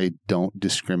videos. I don't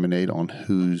discriminate on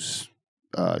whose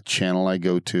channel I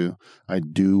go to. I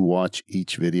do watch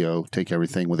each video, take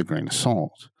everything with a grain of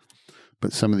salt.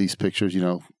 But some of these pictures,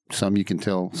 some you can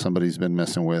tell somebody's been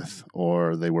messing with,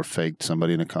 or they were faked,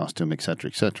 somebody in a costume, et cetera,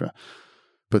 et cetera.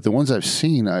 But the ones I've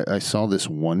seen, I saw this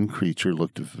one creature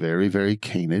looked very, very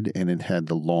canid, and it had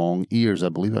the long ears. I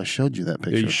believe I showed you that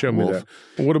picture. Yeah, you showed me that.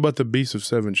 Well, what about the Beast of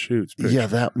Seven Shoots picture? Yeah,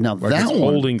 that one.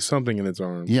 Holding something in its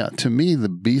arms. Yeah, to me, the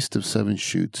Beast of Seven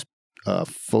Shoots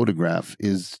photograph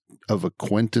is of a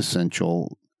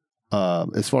quintessential,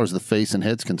 as far as the face and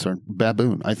head's concerned,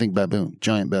 baboon. I think baboon,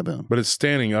 giant baboon. But it's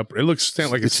standing up. It looks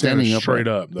like it's standing straight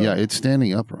up. Though. Yeah, it's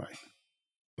standing upright.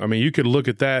 I mean, you could look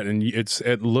at that, and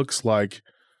it looks like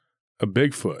a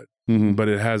Bigfoot, but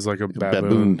it has like a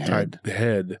baboon type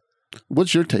head.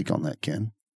 What's your take on that,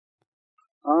 Ken?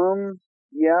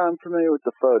 Yeah, I'm familiar with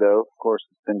the photo. Of course,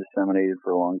 it's been disseminated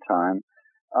for a long time.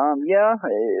 Yeah,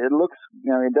 it looks,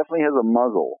 it definitely has a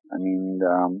muzzle. I mean,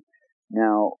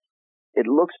 now it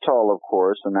looks tall, of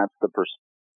course, and that's the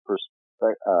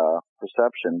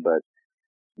perception, but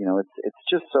it's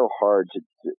just so hard to.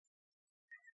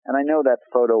 And I know that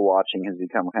photo watching has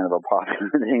become kind of a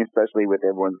popular thing, especially with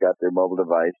everyone's got their mobile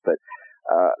device. But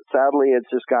sadly, it's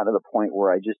just gotten to the point where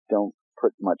I just don't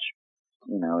put much,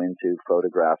 into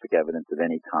photographic evidence of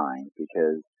any kind,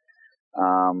 because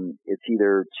it's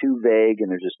either too vague and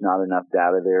there's just not enough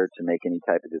data there to make any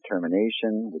type of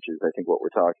determination, which is, I think, what we're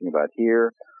talking about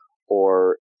here.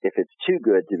 Or if it's too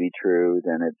good to be true,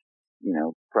 then it's,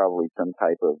 probably some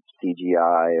type of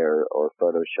CGI or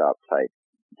Photoshop type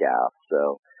gaffe.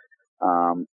 So,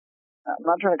 I'm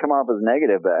not trying to come off as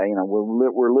negative, but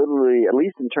we're literally, at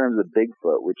least in terms of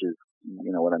Bigfoot, which is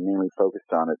what I'm mainly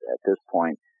focused on at this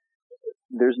point.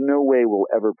 There's no way we'll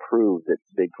ever prove that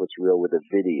Bigfoot's real with a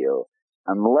video,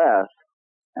 unless,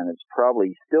 and it's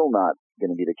probably still not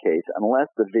going to be the case, unless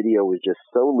the video was just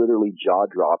so literally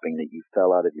jaw-dropping that you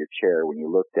fell out of your chair when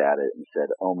you looked at it and said,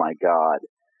 "Oh my God!"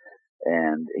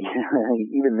 And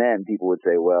even then, people would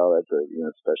say, "Well, that's a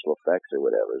special effects or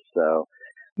whatever." So.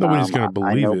 Nobody's going to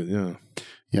believe it, yeah.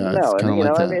 Yeah, it's kind of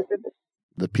like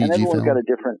the PG and everyone's film. Got a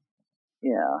different,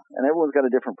 and everyone's got a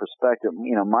different perspective.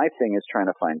 My thing is trying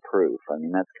to find proof. I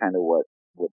mean, that's kind of where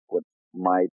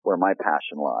my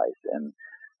passion lies, and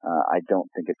I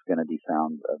don't think it's going to be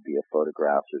found via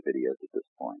photographs or videos at this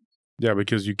point. Yeah,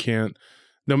 because you can't.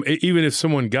 No, even if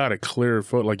someone got a clear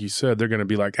photo, like you said, they're going to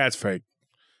be like, "That's fake,"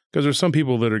 because there's some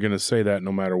people that are going to say that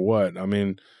no matter what. I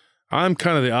mean. I'm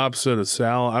kind of the opposite of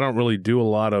Sal. I don't really do a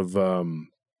lot of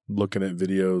looking at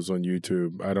videos on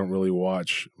YouTube. I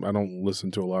don't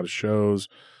listen to a lot of shows.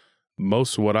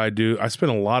 Most of what I do, I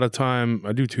spend a lot of time,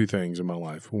 I do two things in my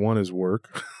life. One is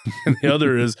work, and the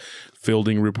other is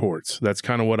fielding reports. That's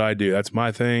kind of what I do. That's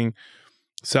my thing.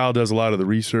 Sal does a lot of the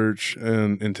research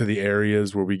into the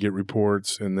areas where we get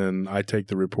reports, and then I take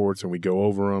the reports and we go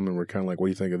over them, and we're kind of like, what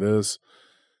do you think of this?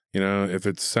 If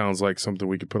it sounds like something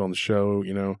we could put on the show,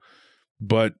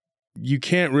 but you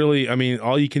can't really,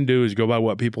 all you can do is go by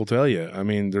what people tell you.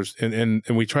 There's, and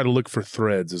we try to look for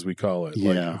threads, as we call it. Yeah.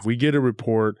 Like if we get a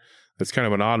report that's kind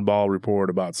of an oddball report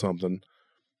about something,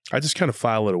 I just kind of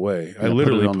file it away. I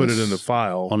literally put it in the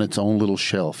file on its own little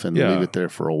shelf and leave it there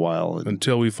for a while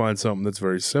until we find something that's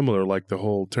very similar, like the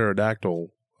whole pterodactyl.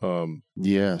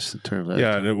 Yes, the pterodactyl.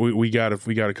 Yeah, we got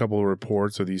a couple of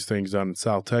reports of these things down in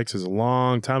South Texas a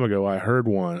long time ago. I heard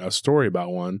a story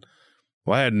about one.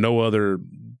 Well, I had nowhere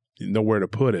to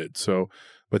put it. So,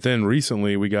 but then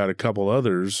recently we got a couple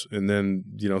others, and then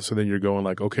so then you're going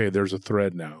like, okay, there's a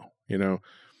thread now,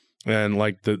 and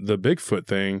like the Bigfoot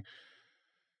thing.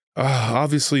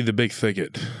 Obviously, the big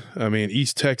thicket.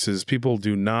 East Texas, people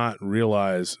do not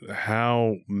realize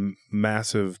how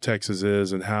massive Texas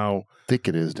is and how thick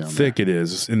it is down there. Thick it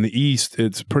is. In the East,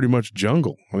 it's pretty much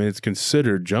jungle. It's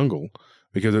considered jungle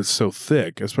because it's so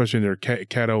thick, especially near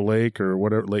Caddo Lake or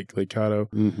whatever, Lake Caddo.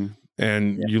 Mm-hmm.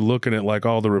 And you're looking at like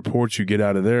all the reports you get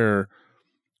out of there.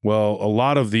 Well, a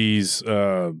lot of these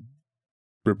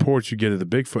reports you get of the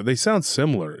Bigfoot, they sound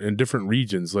similar in different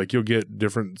regions. Like you'll get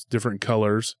different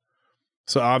colors.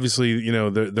 So obviously,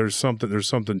 there's something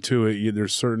to it.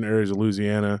 There's certain areas of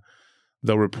Louisiana,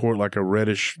 they'll report like a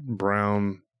reddish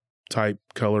brown type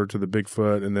color to the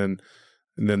Bigfoot, and then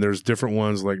there's different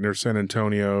ones like near San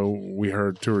Antonio. We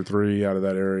heard 2 or 3 out of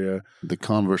that area. The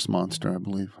Converse monster, I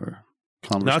believe, or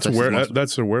Converse.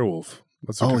 That's a werewolf.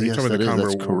 Yes,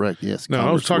 that's correct. Yes.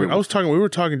 No, we were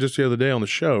talking just the other day on the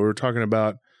show. We were talking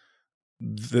about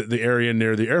the area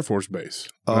near the Air Force Base.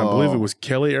 I believe it was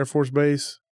Kelly Air Force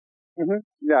Base. Mm-hmm.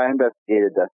 Yeah, I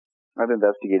investigated that. I've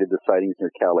investigated the sightings near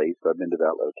Kelly, so I've been to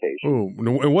that location.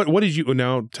 Oh, and what did you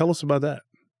now tell us about that?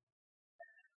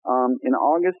 In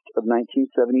August of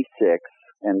 1976,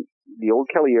 and the old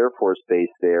Kelly Air Force Base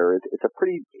there, it's a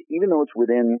pretty, even though it's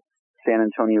within San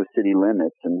Antonio city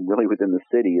limits and really within the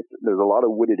city, there's a lot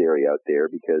of wooded area out there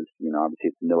because, obviously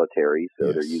it's military,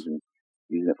 so they're using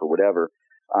it for whatever.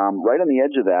 Right on the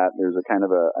edge of that, there's a kind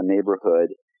of a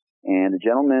neighborhood, and a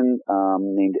gentleman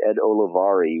named Ed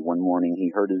Olivari, one morning,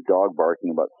 he heard his dog barking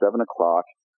about 7 o'clock.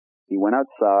 He went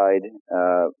outside,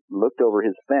 looked over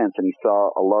his fence, and he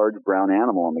saw a large brown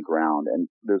animal on the ground. And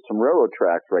there's some railroad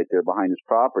tracks right there behind his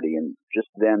property, and just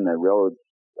then the railroad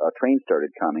train started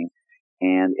coming.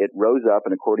 And it rose up,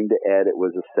 and according to Ed, it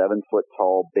was a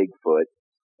 7-foot-tall Bigfoot,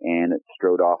 and it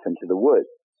strode off into the woods.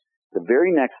 The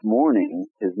very next morning,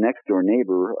 his next-door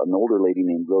neighbor, an older lady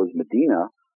named Rose Medina,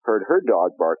 heard her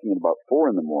dog barking at about 4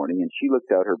 in the morning, and she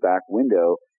looked out her back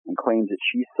window and claims that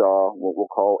she saw what we'll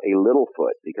call a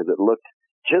Littlefoot, because it looked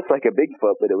just like a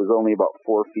Bigfoot, but it was only about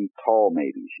 4 feet tall,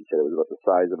 maybe. She said it was about the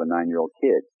size of a 9-year-old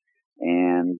kid.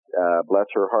 And bless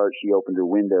her heart, she opened her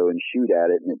window and shooed at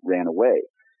it, and it ran away.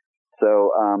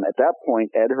 So at that point,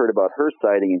 Ed heard about her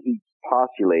sighting, and he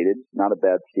postulated, not a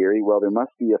bad theory, well, there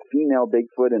must be a female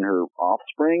Bigfoot and her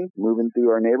offspring moving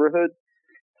through our neighborhood.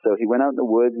 So he went out in the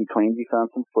woods and claimed he found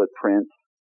some footprints.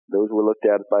 Those were looked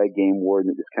at by a game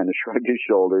warden that just kind of shrugged his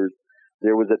shoulders.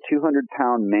 There was a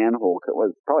 200-pound manhole, it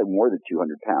was probably more than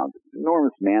 200 pounds,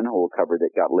 enormous manhole cover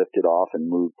that got lifted off and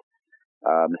moved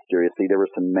mysteriously. There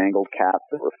were some mangled cats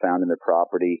that were found in the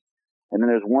property. And then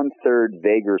there's one third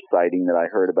vaguer sighting that I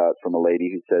heard about from a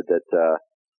lady who said that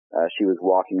she was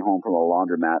walking home from a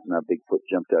laundromat and a Bigfoot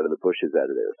jumped out of the bushes out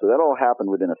of there. So that all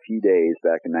happened within a few days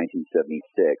back in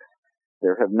 1976.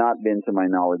 There have not been, to my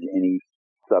knowledge, any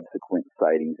subsequent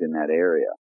sightings in that area.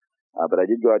 But I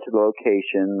did go out to the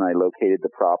location. I located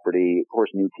the property. Of course,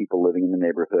 knew people living in the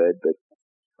neighborhood, but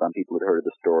some people had heard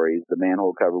of the stories. The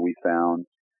manhole cover we found.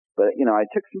 But, I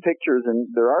took some pictures,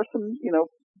 and there are some,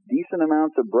 decent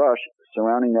amounts of brush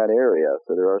surrounding that area.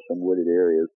 So there are some wooded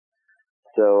areas.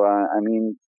 So,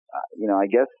 I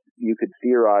guess you could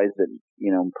theorize that,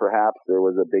 perhaps there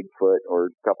was a Bigfoot or a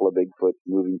couple of Bigfoots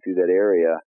moving through that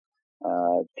area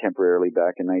temporarily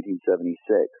back in 1976,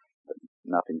 but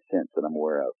nothing since that I'm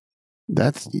aware of.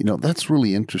 That's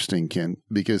really interesting, Ken,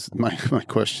 because my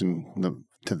question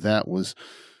to that was,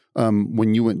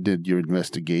 when you went and did your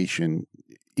investigation,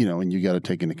 and you got to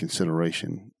take into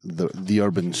consideration the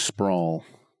urban sprawl,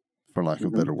 for lack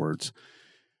of better words.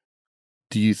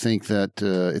 Do you think that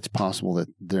it's possible that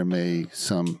there may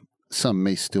some some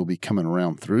may still be coming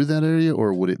around through that area,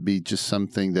 or would it be just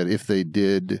something that if they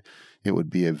did, it would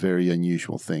be a very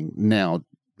unusual thing? Now,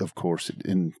 of course,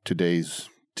 in today's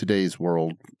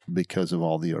world, because of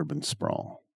all the urban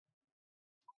sprawl.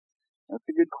 That's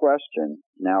a good question.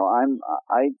 Now,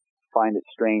 I find it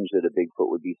strange that a Bigfoot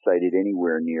would be sighted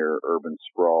anywhere near urban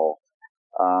sprawl.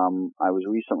 I was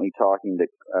recently talking to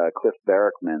Cliff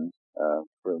Barrickman,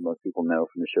 for most people know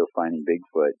from the show Finding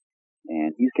Bigfoot,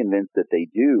 and he's convinced that they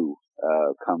do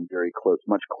come very close,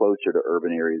 much closer to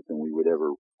urban areas than we would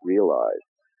ever realize.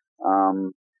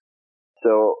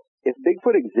 So if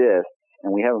Bigfoot exists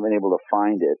and we haven't been able to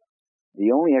find it,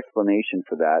 the only explanation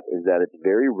for that is that it's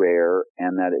very rare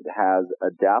and that it has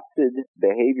adapted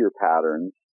behavior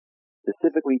patterns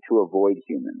specifically to avoid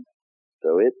humans.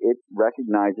 So it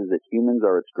recognizes that humans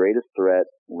are its greatest threat.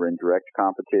 We're in direct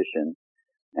competition.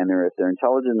 And if they're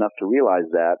intelligent enough to realize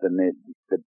that, then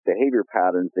the behavior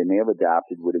patterns they may have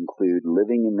adapted would include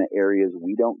living in the areas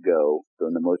we don't go, so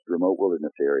in the most remote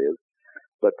wilderness areas,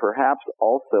 but perhaps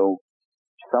also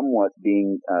somewhat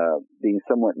being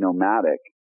somewhat nomadic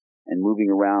and moving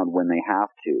around when they have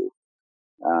to,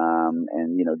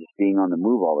 and just being on the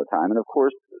move all the time. And of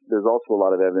course, there's also a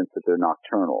lot of evidence that they're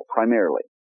nocturnal, primarily,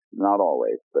 not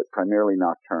always, but primarily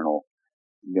nocturnal.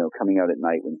 Coming out at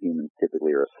night when humans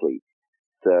typically are asleep.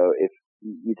 So if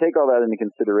you take all that into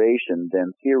consideration,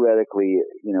 then theoretically,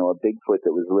 a Bigfoot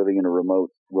that was living in a remote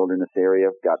wilderness area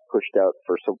got pushed out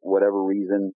for whatever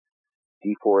reason,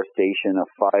 deforestation, a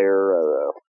fire,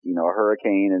 a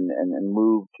hurricane, and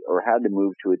moved or had to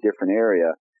move to a different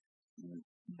area,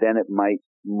 then it might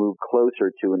move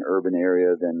closer to an urban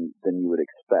area than you would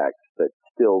expect, but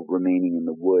still remaining in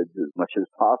the woods as much as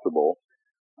possible.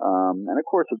 And of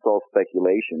course, it's all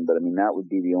speculation, but I mean, that would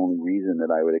be the only reason that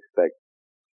I would expect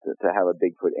to have a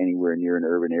Bigfoot anywhere near an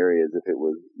urban area is if it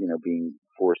was, being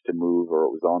forced to move or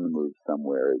it was on the move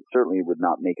somewhere. It certainly would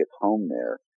not make its home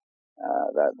there.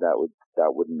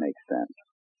 That wouldn't make sense.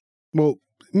 Well,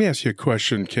 let me ask you a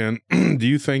question, Ken. Do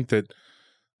you think that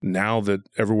now that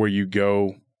everywhere you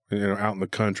go, out in the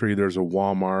country, there's a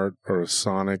Walmart or a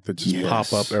Sonic that just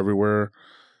pop up everywhere?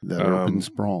 That urban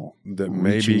sprawl. That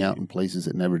reaching maybe out in places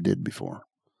it never did before.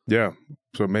 Yeah.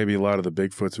 So maybe a lot of the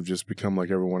Bigfoots have just become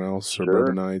like everyone else,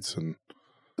 suburbanites, and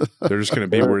they're just going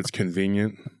to be where it's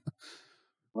convenient.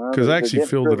 Because I actually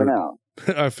fielded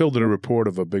a report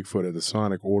of a Bigfoot at the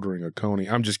Sonic ordering a coney.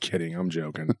 I'm just kidding. I'm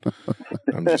joking.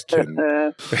 I'm just kidding.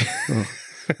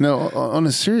 No, on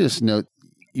a serious note,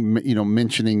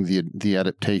 mentioning the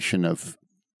adaptation of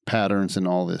patterns and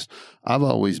all this, I've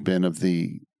always been of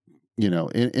the,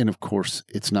 and of course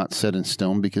it's not set in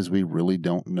stone because we really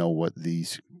don't know what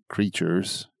these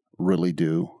creatures really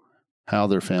do, how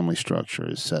their family structure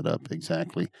is set up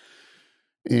exactly.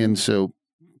 And so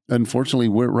unfortunately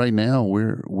we're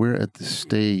at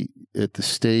the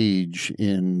stage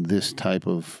in this type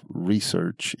of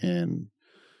research, and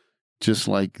just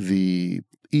like the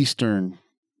Eastern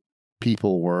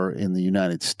people were in the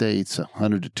United States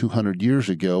 100 to 200 years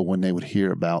ago, when they would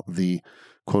hear about the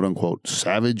quote unquote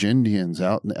savage Indians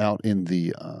out in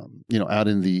the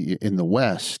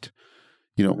West,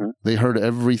 they heard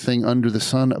everything under the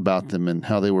sun about them and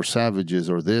how they were savages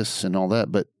or this and all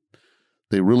that, but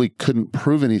they really couldn't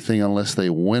prove anything unless they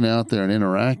went out there and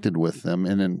interacted with them.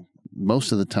 And then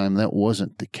most of the time that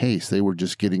wasn't the case. They were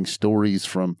just getting stories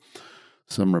from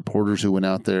some reporters who went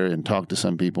out there and talked to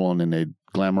some people, and then they'd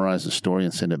glamorize the story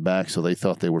and send it back. So they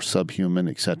thought they were subhuman,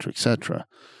 et cetera, et cetera.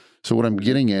 So what I'm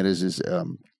getting at is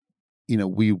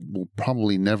we will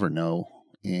probably never know.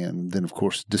 And then, of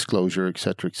course, disclosure, et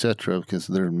cetera, because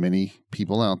there are many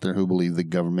people out there who believe the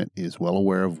government is well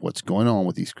aware of what's going on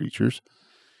with these creatures.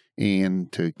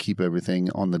 And to keep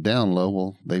everything on the down low,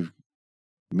 well,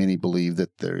 many believe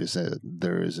that there is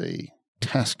a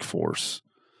task force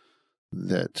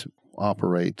that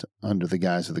operate under the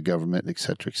guise of the government, et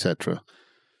cetera, et cetera.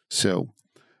 So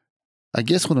I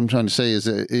guess what I'm trying to say is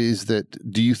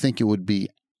that do you think it would be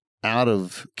out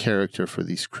of character for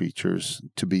these creatures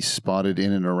to be spotted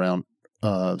in and around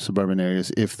suburban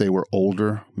areas if they were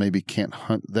older, maybe can't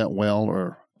hunt that well,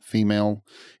 or female,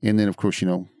 and then of course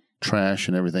trash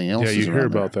and everything else? Yeah, you hear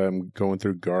about them going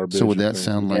through garbage. So would that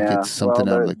sound like it's something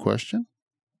out of the question?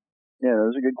 Yeah,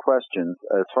 those are good questions.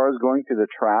 As far as going through the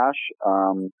trash,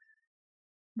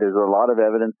 there's a lot of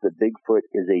evidence that Bigfoot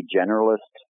is a generalist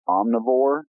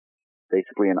omnivore,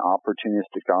 basically an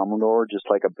opportunistic omnivore, just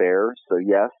like a bear. So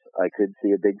yes, I could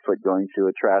see a Bigfoot going through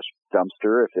a trash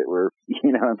dumpster if it were,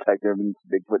 in fact, there have been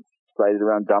Bigfoot sighted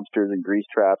around dumpsters and grease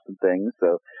traps and things.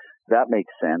 So that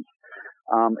makes sense.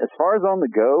 As far as on the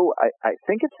go, I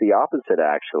think it's the opposite,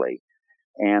 actually.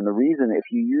 And the reason, if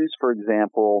you use, for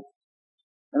example,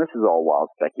 and this is all wild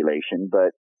speculation,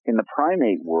 but in the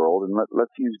primate world, and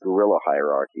let's use gorilla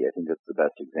hierarchy, I think that's the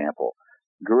best example.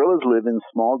 Gorillas live in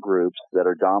small groups that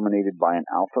are dominated by an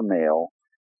alpha male,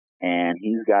 and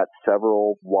he's got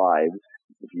several wives,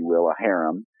 if you will, a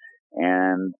harem,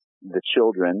 and the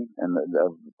children and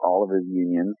of all of his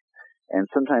unions, and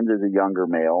sometimes there's a younger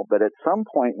male. But at some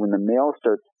point when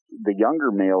the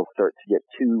younger males start to get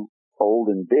too old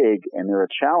and big, and they're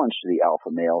a challenge to the alpha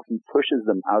male, he pushes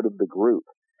them out of the group.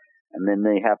 And then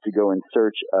they have to go in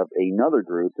search of another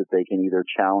group that they can either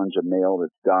challenge a male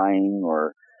that's dying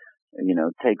or,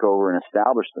 take over and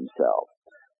establish themselves.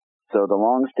 So the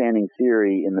long-standing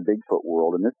theory in the Bigfoot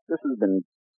world, and this has been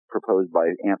proposed by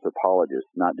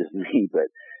anthropologists, not just me, but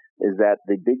is that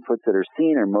the Bigfoots that are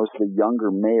seen are mostly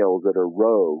younger males that are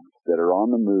rogues, that are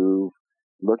on the move,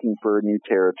 looking for a new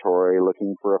territory,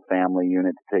 looking for a family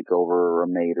unit to take over or a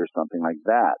mate or something like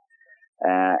that.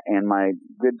 And my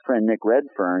good friend Nick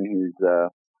Redfern, who's a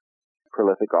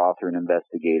prolific author and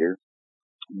investigator,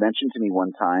 mentioned to me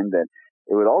one time that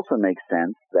it would also make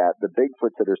sense that the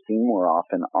Bigfoots that are seen more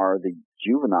often are the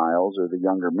juveniles or the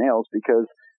younger males because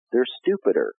they're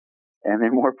stupider and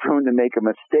they're more prone to make a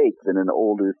mistake than an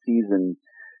older seasoned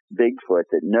Bigfoot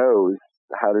that knows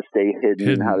how to stay hidden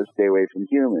and how to stay away from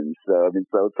humans. So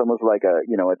it's almost like a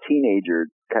teenager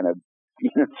kind of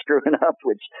screwing up,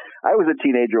 which I was a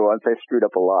teenager once. I screwed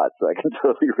up a lot, so I can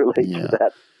totally relate to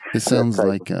that. It sounds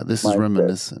like this is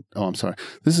reminiscent. Oh, I'm sorry.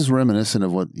 This is reminiscent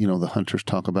of what, the hunters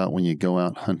talk about when you go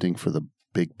out hunting for the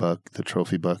big buck, the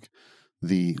trophy buck.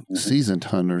 The seasoned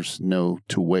hunters know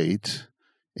to wait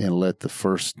and let the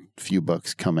first few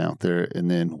bucks come out there and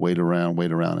then wait around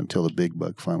until the big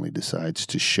buck finally decides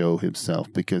to show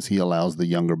himself because he allows the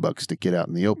younger bucks to get out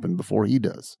in the open before he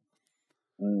does.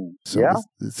 So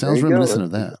it sounds reminiscent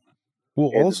of that. Well,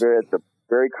 it's a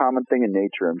very common thing in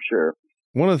nature, I'm sure.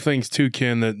 One of the things too,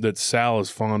 Ken, that Sal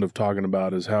is fond of talking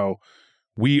about is how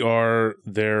we are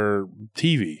their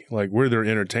TV, like we're their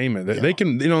entertainment. They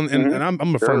can, and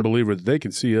I'm a firm believer that they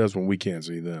can see us when we can't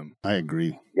see them. I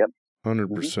agree. Yep.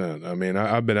 100%. I mean,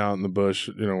 I've been out in the bush,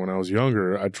 when I was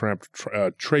younger, I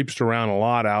traipsed around a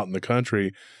lot out in the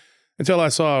country until I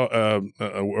saw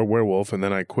a werewolf, and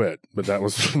then I quit. But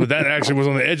that actually was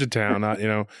on the edge of town,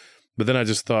 but then I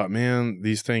just thought, man,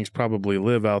 these things probably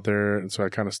live out there. And so I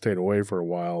kind of stayed away for a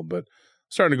while, but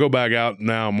starting to go back out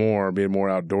now more, being more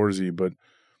outdoorsy. But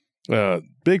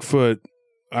Bigfoot,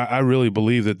 I really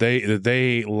believe that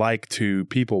they like to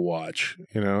people watch,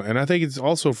 and I think it's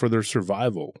also for their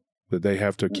survival that they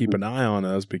have to keep an eye on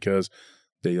us because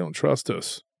they don't trust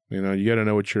us. You got to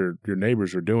know what your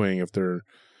neighbors are doing if they're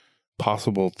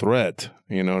possible threat.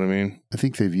 You know what I mean? I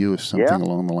think they view us something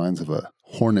along the lines of a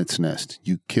hornet's nest.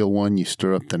 You kill one, you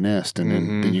stir up the nest, and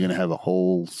then you're going to have a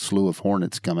whole slew of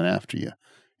hornets coming after you.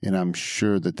 And I'm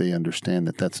sure that they understand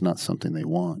that that's not something they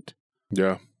want.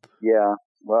 Yeah. Yeah.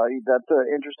 Well, that's an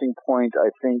interesting point. I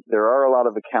think there are a lot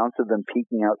of accounts of them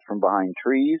peeking out from behind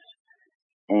trees.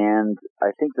 And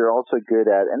I think they're also good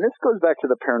at, and this goes back to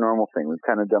the paranormal thing. We've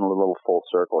kind of done a little full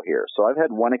circle here. So I've had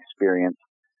one experience.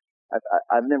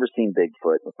 I've never seen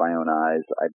Bigfoot with my own eyes.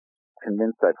 I'm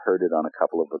convinced I've heard it on a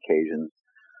couple of occasions.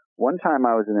 One time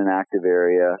I was in an active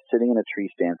area, sitting in a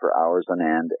tree stand for hours on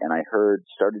end, and I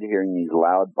started hearing these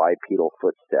loud bipedal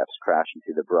footsteps crashing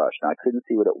through the brush. Now, I couldn't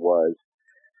see what it was,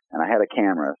 and I had a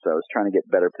camera, so I was trying to get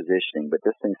better positioning, but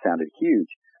this thing sounded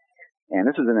huge. And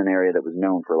this was in an area that was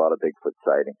known for a lot of Bigfoot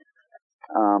sightings.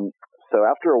 So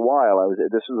after a while,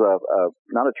 this was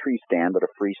not a tree stand, but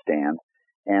a free stand,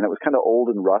 and it was kind of old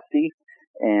and rusty.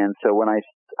 And so when I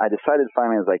decided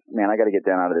finally, I was like, man, I got to get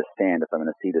down out of this stand if I'm going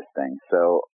to see this thing.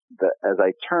 So as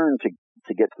I turned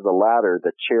to get to the ladder,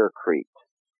 the chair creaked.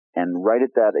 And right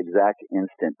at that exact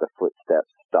instant, the footsteps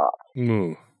stopped.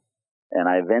 And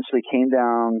I eventually came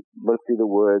down, looked through the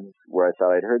woods where I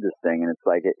thought I'd heard this thing, and it's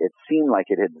like it seemed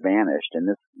like it had vanished. And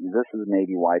this is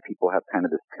maybe why people have kind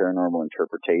of this paranormal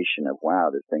interpretation of, wow,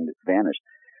 this thing just vanished.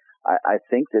 I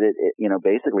think that it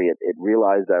basically it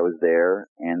realized I was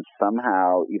there and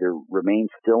somehow either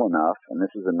remained still enough, and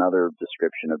this is another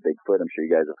description of Bigfoot, I'm sure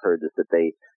you guys have heard this, that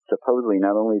they supposedly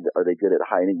not only are they good at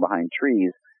hiding behind trees,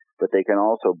 but they can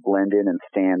also blend in and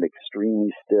stand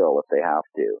extremely still if they have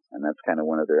to. And that's kind of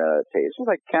one of their adaptations. It's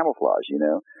like camouflage,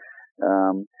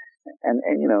 And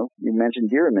you mentioned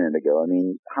deer a minute ago. I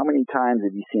mean, how many times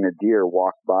have you seen a deer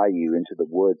walk by you into the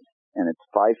woods and it's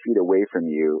 5 feet away from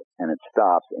you and it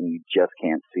stops and you just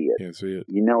can't see it? Can't see it.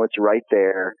 It's right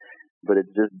there, but it's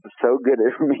just so good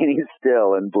at remaining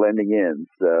still and blending in.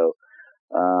 So,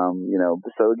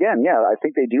 so again, I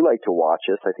think they do like to watch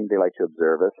us. I think they like to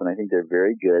observe us, and I think they're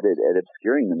very good at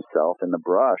obscuring themselves in the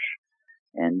brush.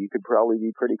 and you could probably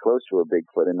be pretty close to a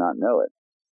Bigfoot and not know it.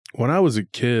 When I was a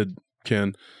kid,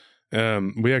 Ken,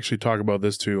 we actually talk about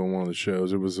this too on one of the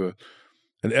shows. It was an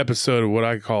episode of what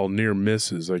I call near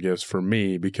misses, I guess, for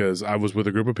me, because I was with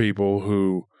a group of people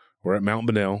who were at Mount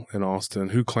Bonnell in Austin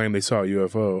who claimed they saw a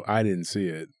UFO. I didn't see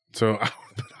it. So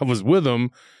I was with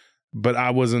them, but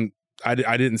I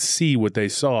didn't see what they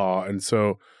saw. And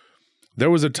so there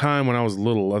was a time when I was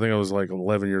little, I think I was like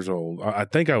 11 years old. I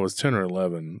think I was 10 or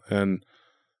 11. And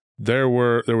there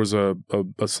was a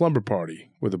slumber party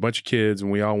with a bunch of kids,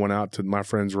 and we all went out to my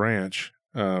friend's ranch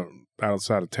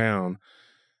outside of town,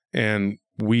 and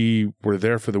we were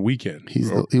there for the weekend.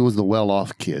 He was the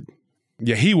well-off kid.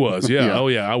 Yeah, he was. Yeah. Yeah. Oh,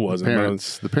 yeah, I wasn't.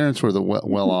 The parents were the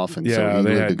well-off, and yeah, so he they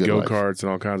lived had a good life. go-karts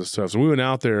and all kinds of stuff. So we went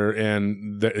out there,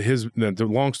 and the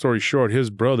long story short,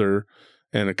 his brother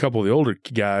and a couple of the older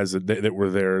guys that were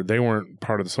there, they weren't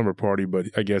part of the summer party, but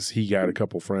I guess he got a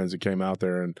couple friends that came out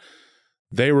there, and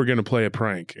they were going to play a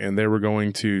prank, and they were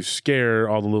going to scare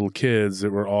all the little kids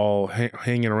that were all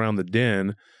hanging around the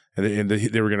den, and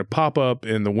they were going to pop up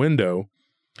in the window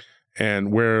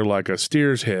and wear like a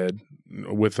steer's head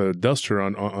with a duster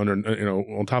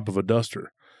on top of a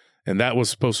duster. And that was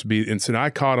supposed to be, and so I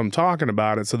caught them talking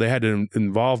about it, so they had to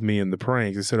involve me in the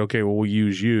prank. They said, okay, well, we'll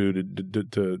use you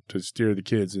to steer the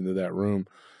kids into that room.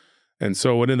 And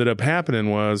so what ended up happening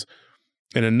was,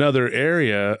 in another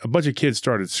area, a bunch of kids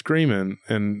started screaming,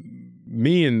 and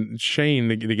me and Shane,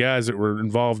 the guys that were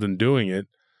involved in doing it,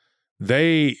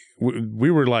 we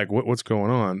were like, what's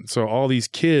going on? So all these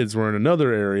kids were in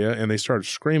another area, and they started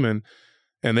screaming,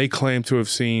 and they claimed to have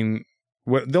seen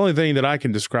the only thing that I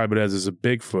can describe it as is a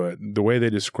Bigfoot. The way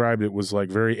they described it was like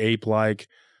very ape-like,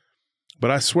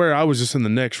 but I swear I was just in the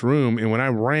next room, and when I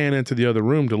ran into the other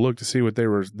room to look to see what they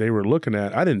were looking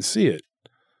at, I didn't see it.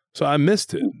 So I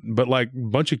missed it. But like a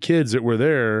bunch of kids that were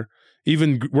there,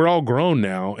 we're all grown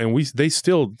now, and they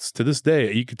still, to this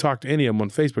day, you could talk to any of them on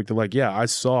Facebook. They're like, yeah, I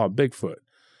saw a Bigfoot.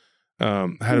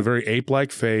 Had a very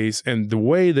ape-like face, and the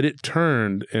way that it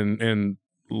turned and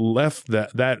left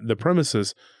the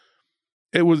premises,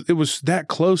 it was that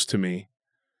close to me,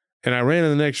 and I ran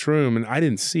in the next room, and I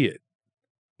didn't see it.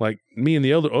 Like me and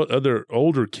the other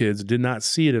older kids did not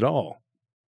see it at all.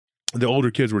 The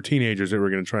older kids were teenagers that were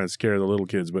going to try and scare the little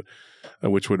kids, but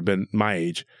which would have been my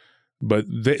age. But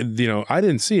I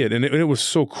didn't see it, and it was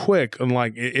so quick, and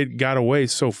like it got away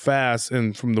so fast.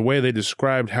 And from the way they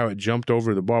described how it jumped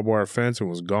over the barbed wire fence and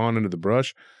was gone into the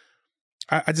brush,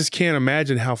 I just can't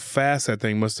imagine how fast that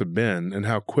thing must have been and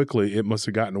how quickly it must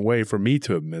have gotten away for me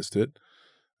to have missed it.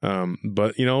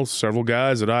 But several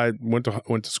guys that I went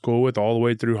to school with all the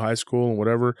way through high school and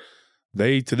whatever,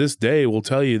 they to this day will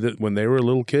tell you that when they were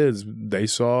little kids, they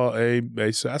saw a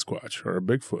Sasquatch or a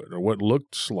Bigfoot or what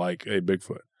looks like a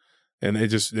Bigfoot. And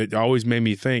it always made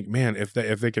me think, man, if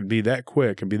they can be that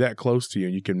quick and be that close to you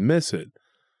and you can miss it,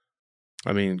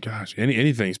 I mean, gosh,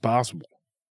 anything's possible.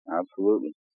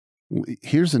 Absolutely.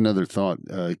 Here's another thought,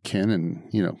 Ken, and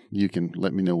you can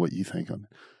let me know what you think on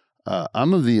it.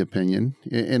 I'm of the opinion,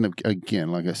 and again,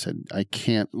 like I said, I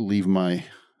can't leave my,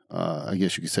 I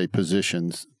guess you could say,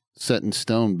 positions set in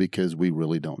stone because we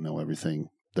really don't know everything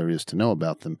there is to know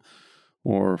about them,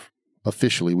 or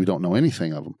officially we don't know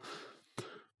anything of them.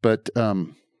 But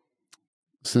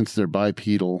since they're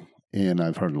bipedal, and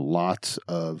I've heard lots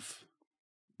of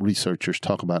researchers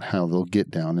talk about how they'll get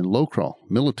down in low crawl,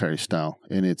 military style,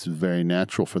 and it's very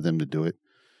natural for them to do it.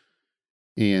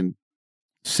 And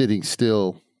sitting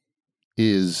still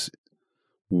is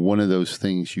one of those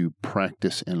things you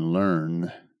practice and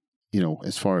learn,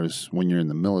 as far as when you're in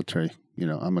the military.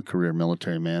 I'm a career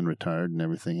military man, retired and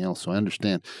everything else, so I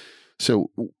understand.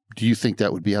 So do you think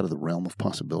that would be out of the realm of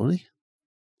possibility?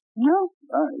 No,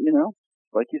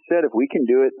 like you said, if we can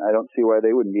do it, I don't see why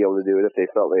they wouldn't be able to do it if they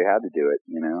felt they had to do it,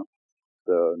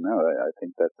 So, no, I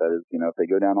think that is, if they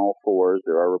go down all fours,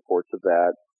 there are reports of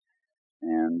that.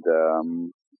 And,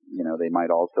 they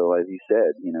might also, as you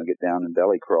said, get down and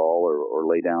belly crawl or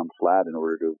lay down flat in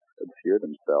order to obscure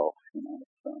themselves,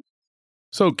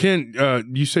 So Ken,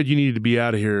 you said you needed to be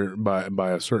out of here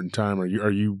by a certain time. Are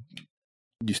you?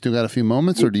 You still got a few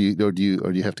moments, or do you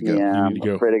have to go? Yeah, I'm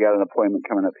afraid I got an appointment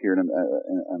coming up here,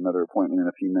 another appointment in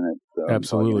a few minutes. So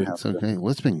absolutely, it's okay.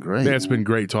 Well, it's been great. Yeah, it's been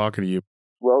great talking to you.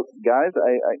 Well, guys,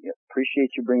 I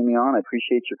appreciate you bringing me on. I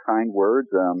appreciate your kind words.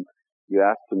 You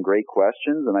asked some great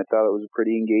questions, and I thought it was a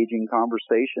pretty engaging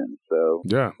conversation. So,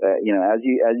 yeah, as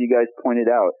you guys pointed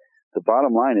out, the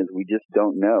bottom line is we just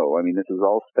don't know. I mean, this is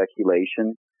all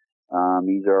speculation.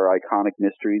 These are iconic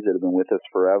mysteries that have been with us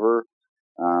forever.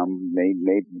 May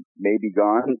be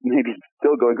gone, maybe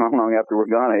still going on long after we're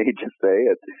gone. I hate to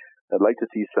say it. I'd like to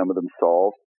see some of them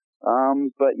solved.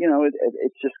 But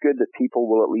it's just good that people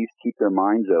will at least keep their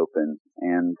minds open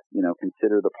and,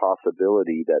 consider the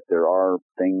possibility that there are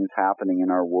things happening in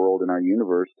our world, in our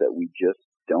universe, that we just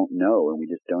don't know and we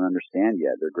just don't understand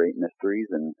yet. They're great mysteries,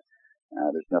 and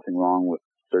there's nothing wrong with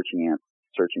searching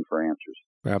for answers.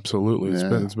 Absolutely.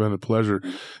 It's been a pleasure.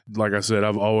 Like I said,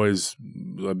 I've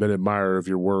been an admirer of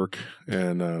your work,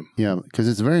 and because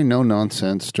it's very no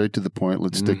nonsense, straight to the point.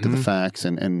 Let's stick to the facts,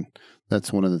 and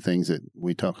that's one of the things that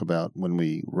we talk about when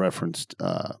we referenced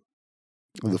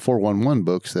the 411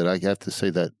 books. That I have to say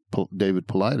that David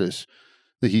Paulides,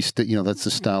 that that's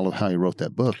the style of how he wrote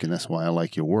that book, and that's why I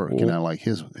like your work, and I like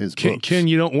his books. Ken,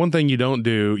 one thing you don't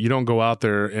do, you don't go out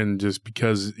there and just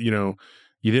because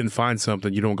you didn't find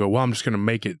something, you don't go, well, I'm just going to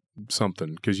make it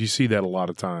something, because you see that a lot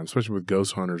of times, especially with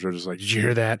ghost hunters. They're just like, did you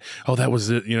hear that? Oh, that was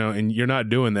it, and you're not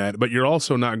doing that. But you're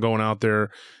also not going out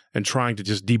there and trying to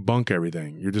just debunk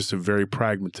everything. You're just a very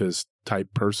pragmatist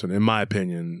type person, in my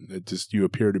opinion. You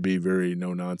appear to be very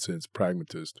no-nonsense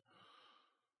pragmatist.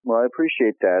 Well, I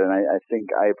appreciate that, and I think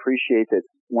I appreciate that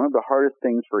one of the hardest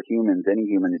things for any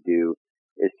human to do,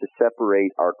 is to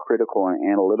separate our critical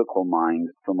and analytical mind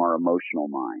from our emotional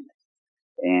mind.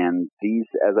 And these,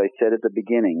 as I said at the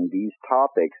beginning, these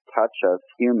topics touch us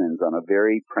humans on a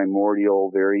very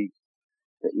primordial,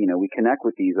 we connect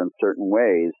with these in certain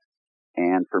ways.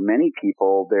 And for many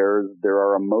people, there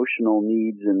are emotional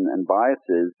needs and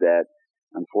biases that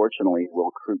unfortunately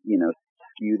will,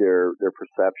 skew their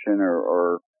perception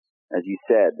or as you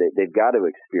said, they've got to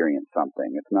experience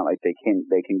something. It's not like they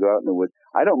can go out in the woods.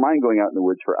 I don't mind going out in the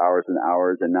woods for hours and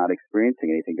hours and not experiencing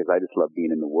anything, because I just love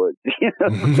being in the woods.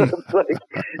 So it's like,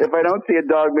 if I don't see a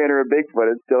Dogman or a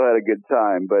Bigfoot, I still had a good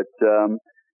time. But,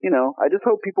 I just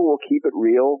hope people will keep it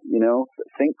real,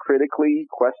 think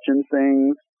critically, question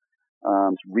things,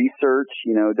 research,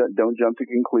 don't jump to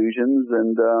conclusions,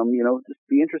 and, just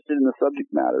be interested in the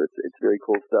subject matter. It's very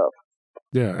cool stuff.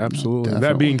 Yeah, absolutely. Definitely.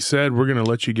 That being said, we're going to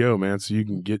let you go, man, so you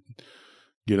can get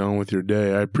on with your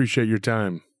day. I appreciate your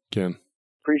time, Ken.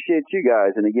 Appreciate you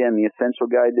guys. And again, The Essential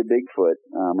Guide to Bigfoot,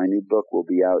 my new book will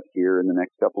be out here in the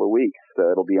next couple of weeks.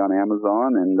 It'll be on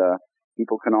Amazon, and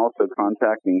people can also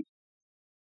contact me.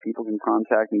 People can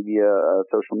contact me via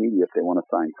social media if they want a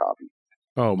signed copy.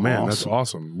 Oh, man, That's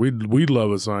awesome. We'd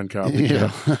love a signed copy.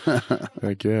 Yeah.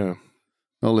 Heck yeah.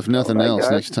 Well, if nothing else,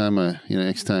 next time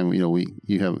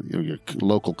you have your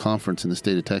local conference in the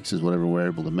state of Texas, whatever we're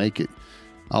able to make it,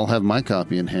 I'll have my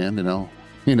copy in hand, and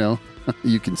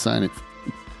you can sign it.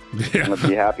 Yeah. I'd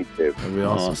be happy to. That'd be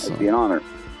awesome. It'd be an honor.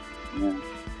 Yeah.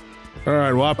 All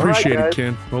right. Well, I appreciate it,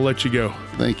 Ken. We'll let you go.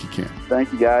 Thank you, Ken.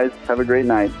 Thank you, guys. Have a great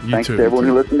night. Thanks to everyone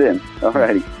who listened in. All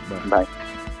righty. Bye. Bye.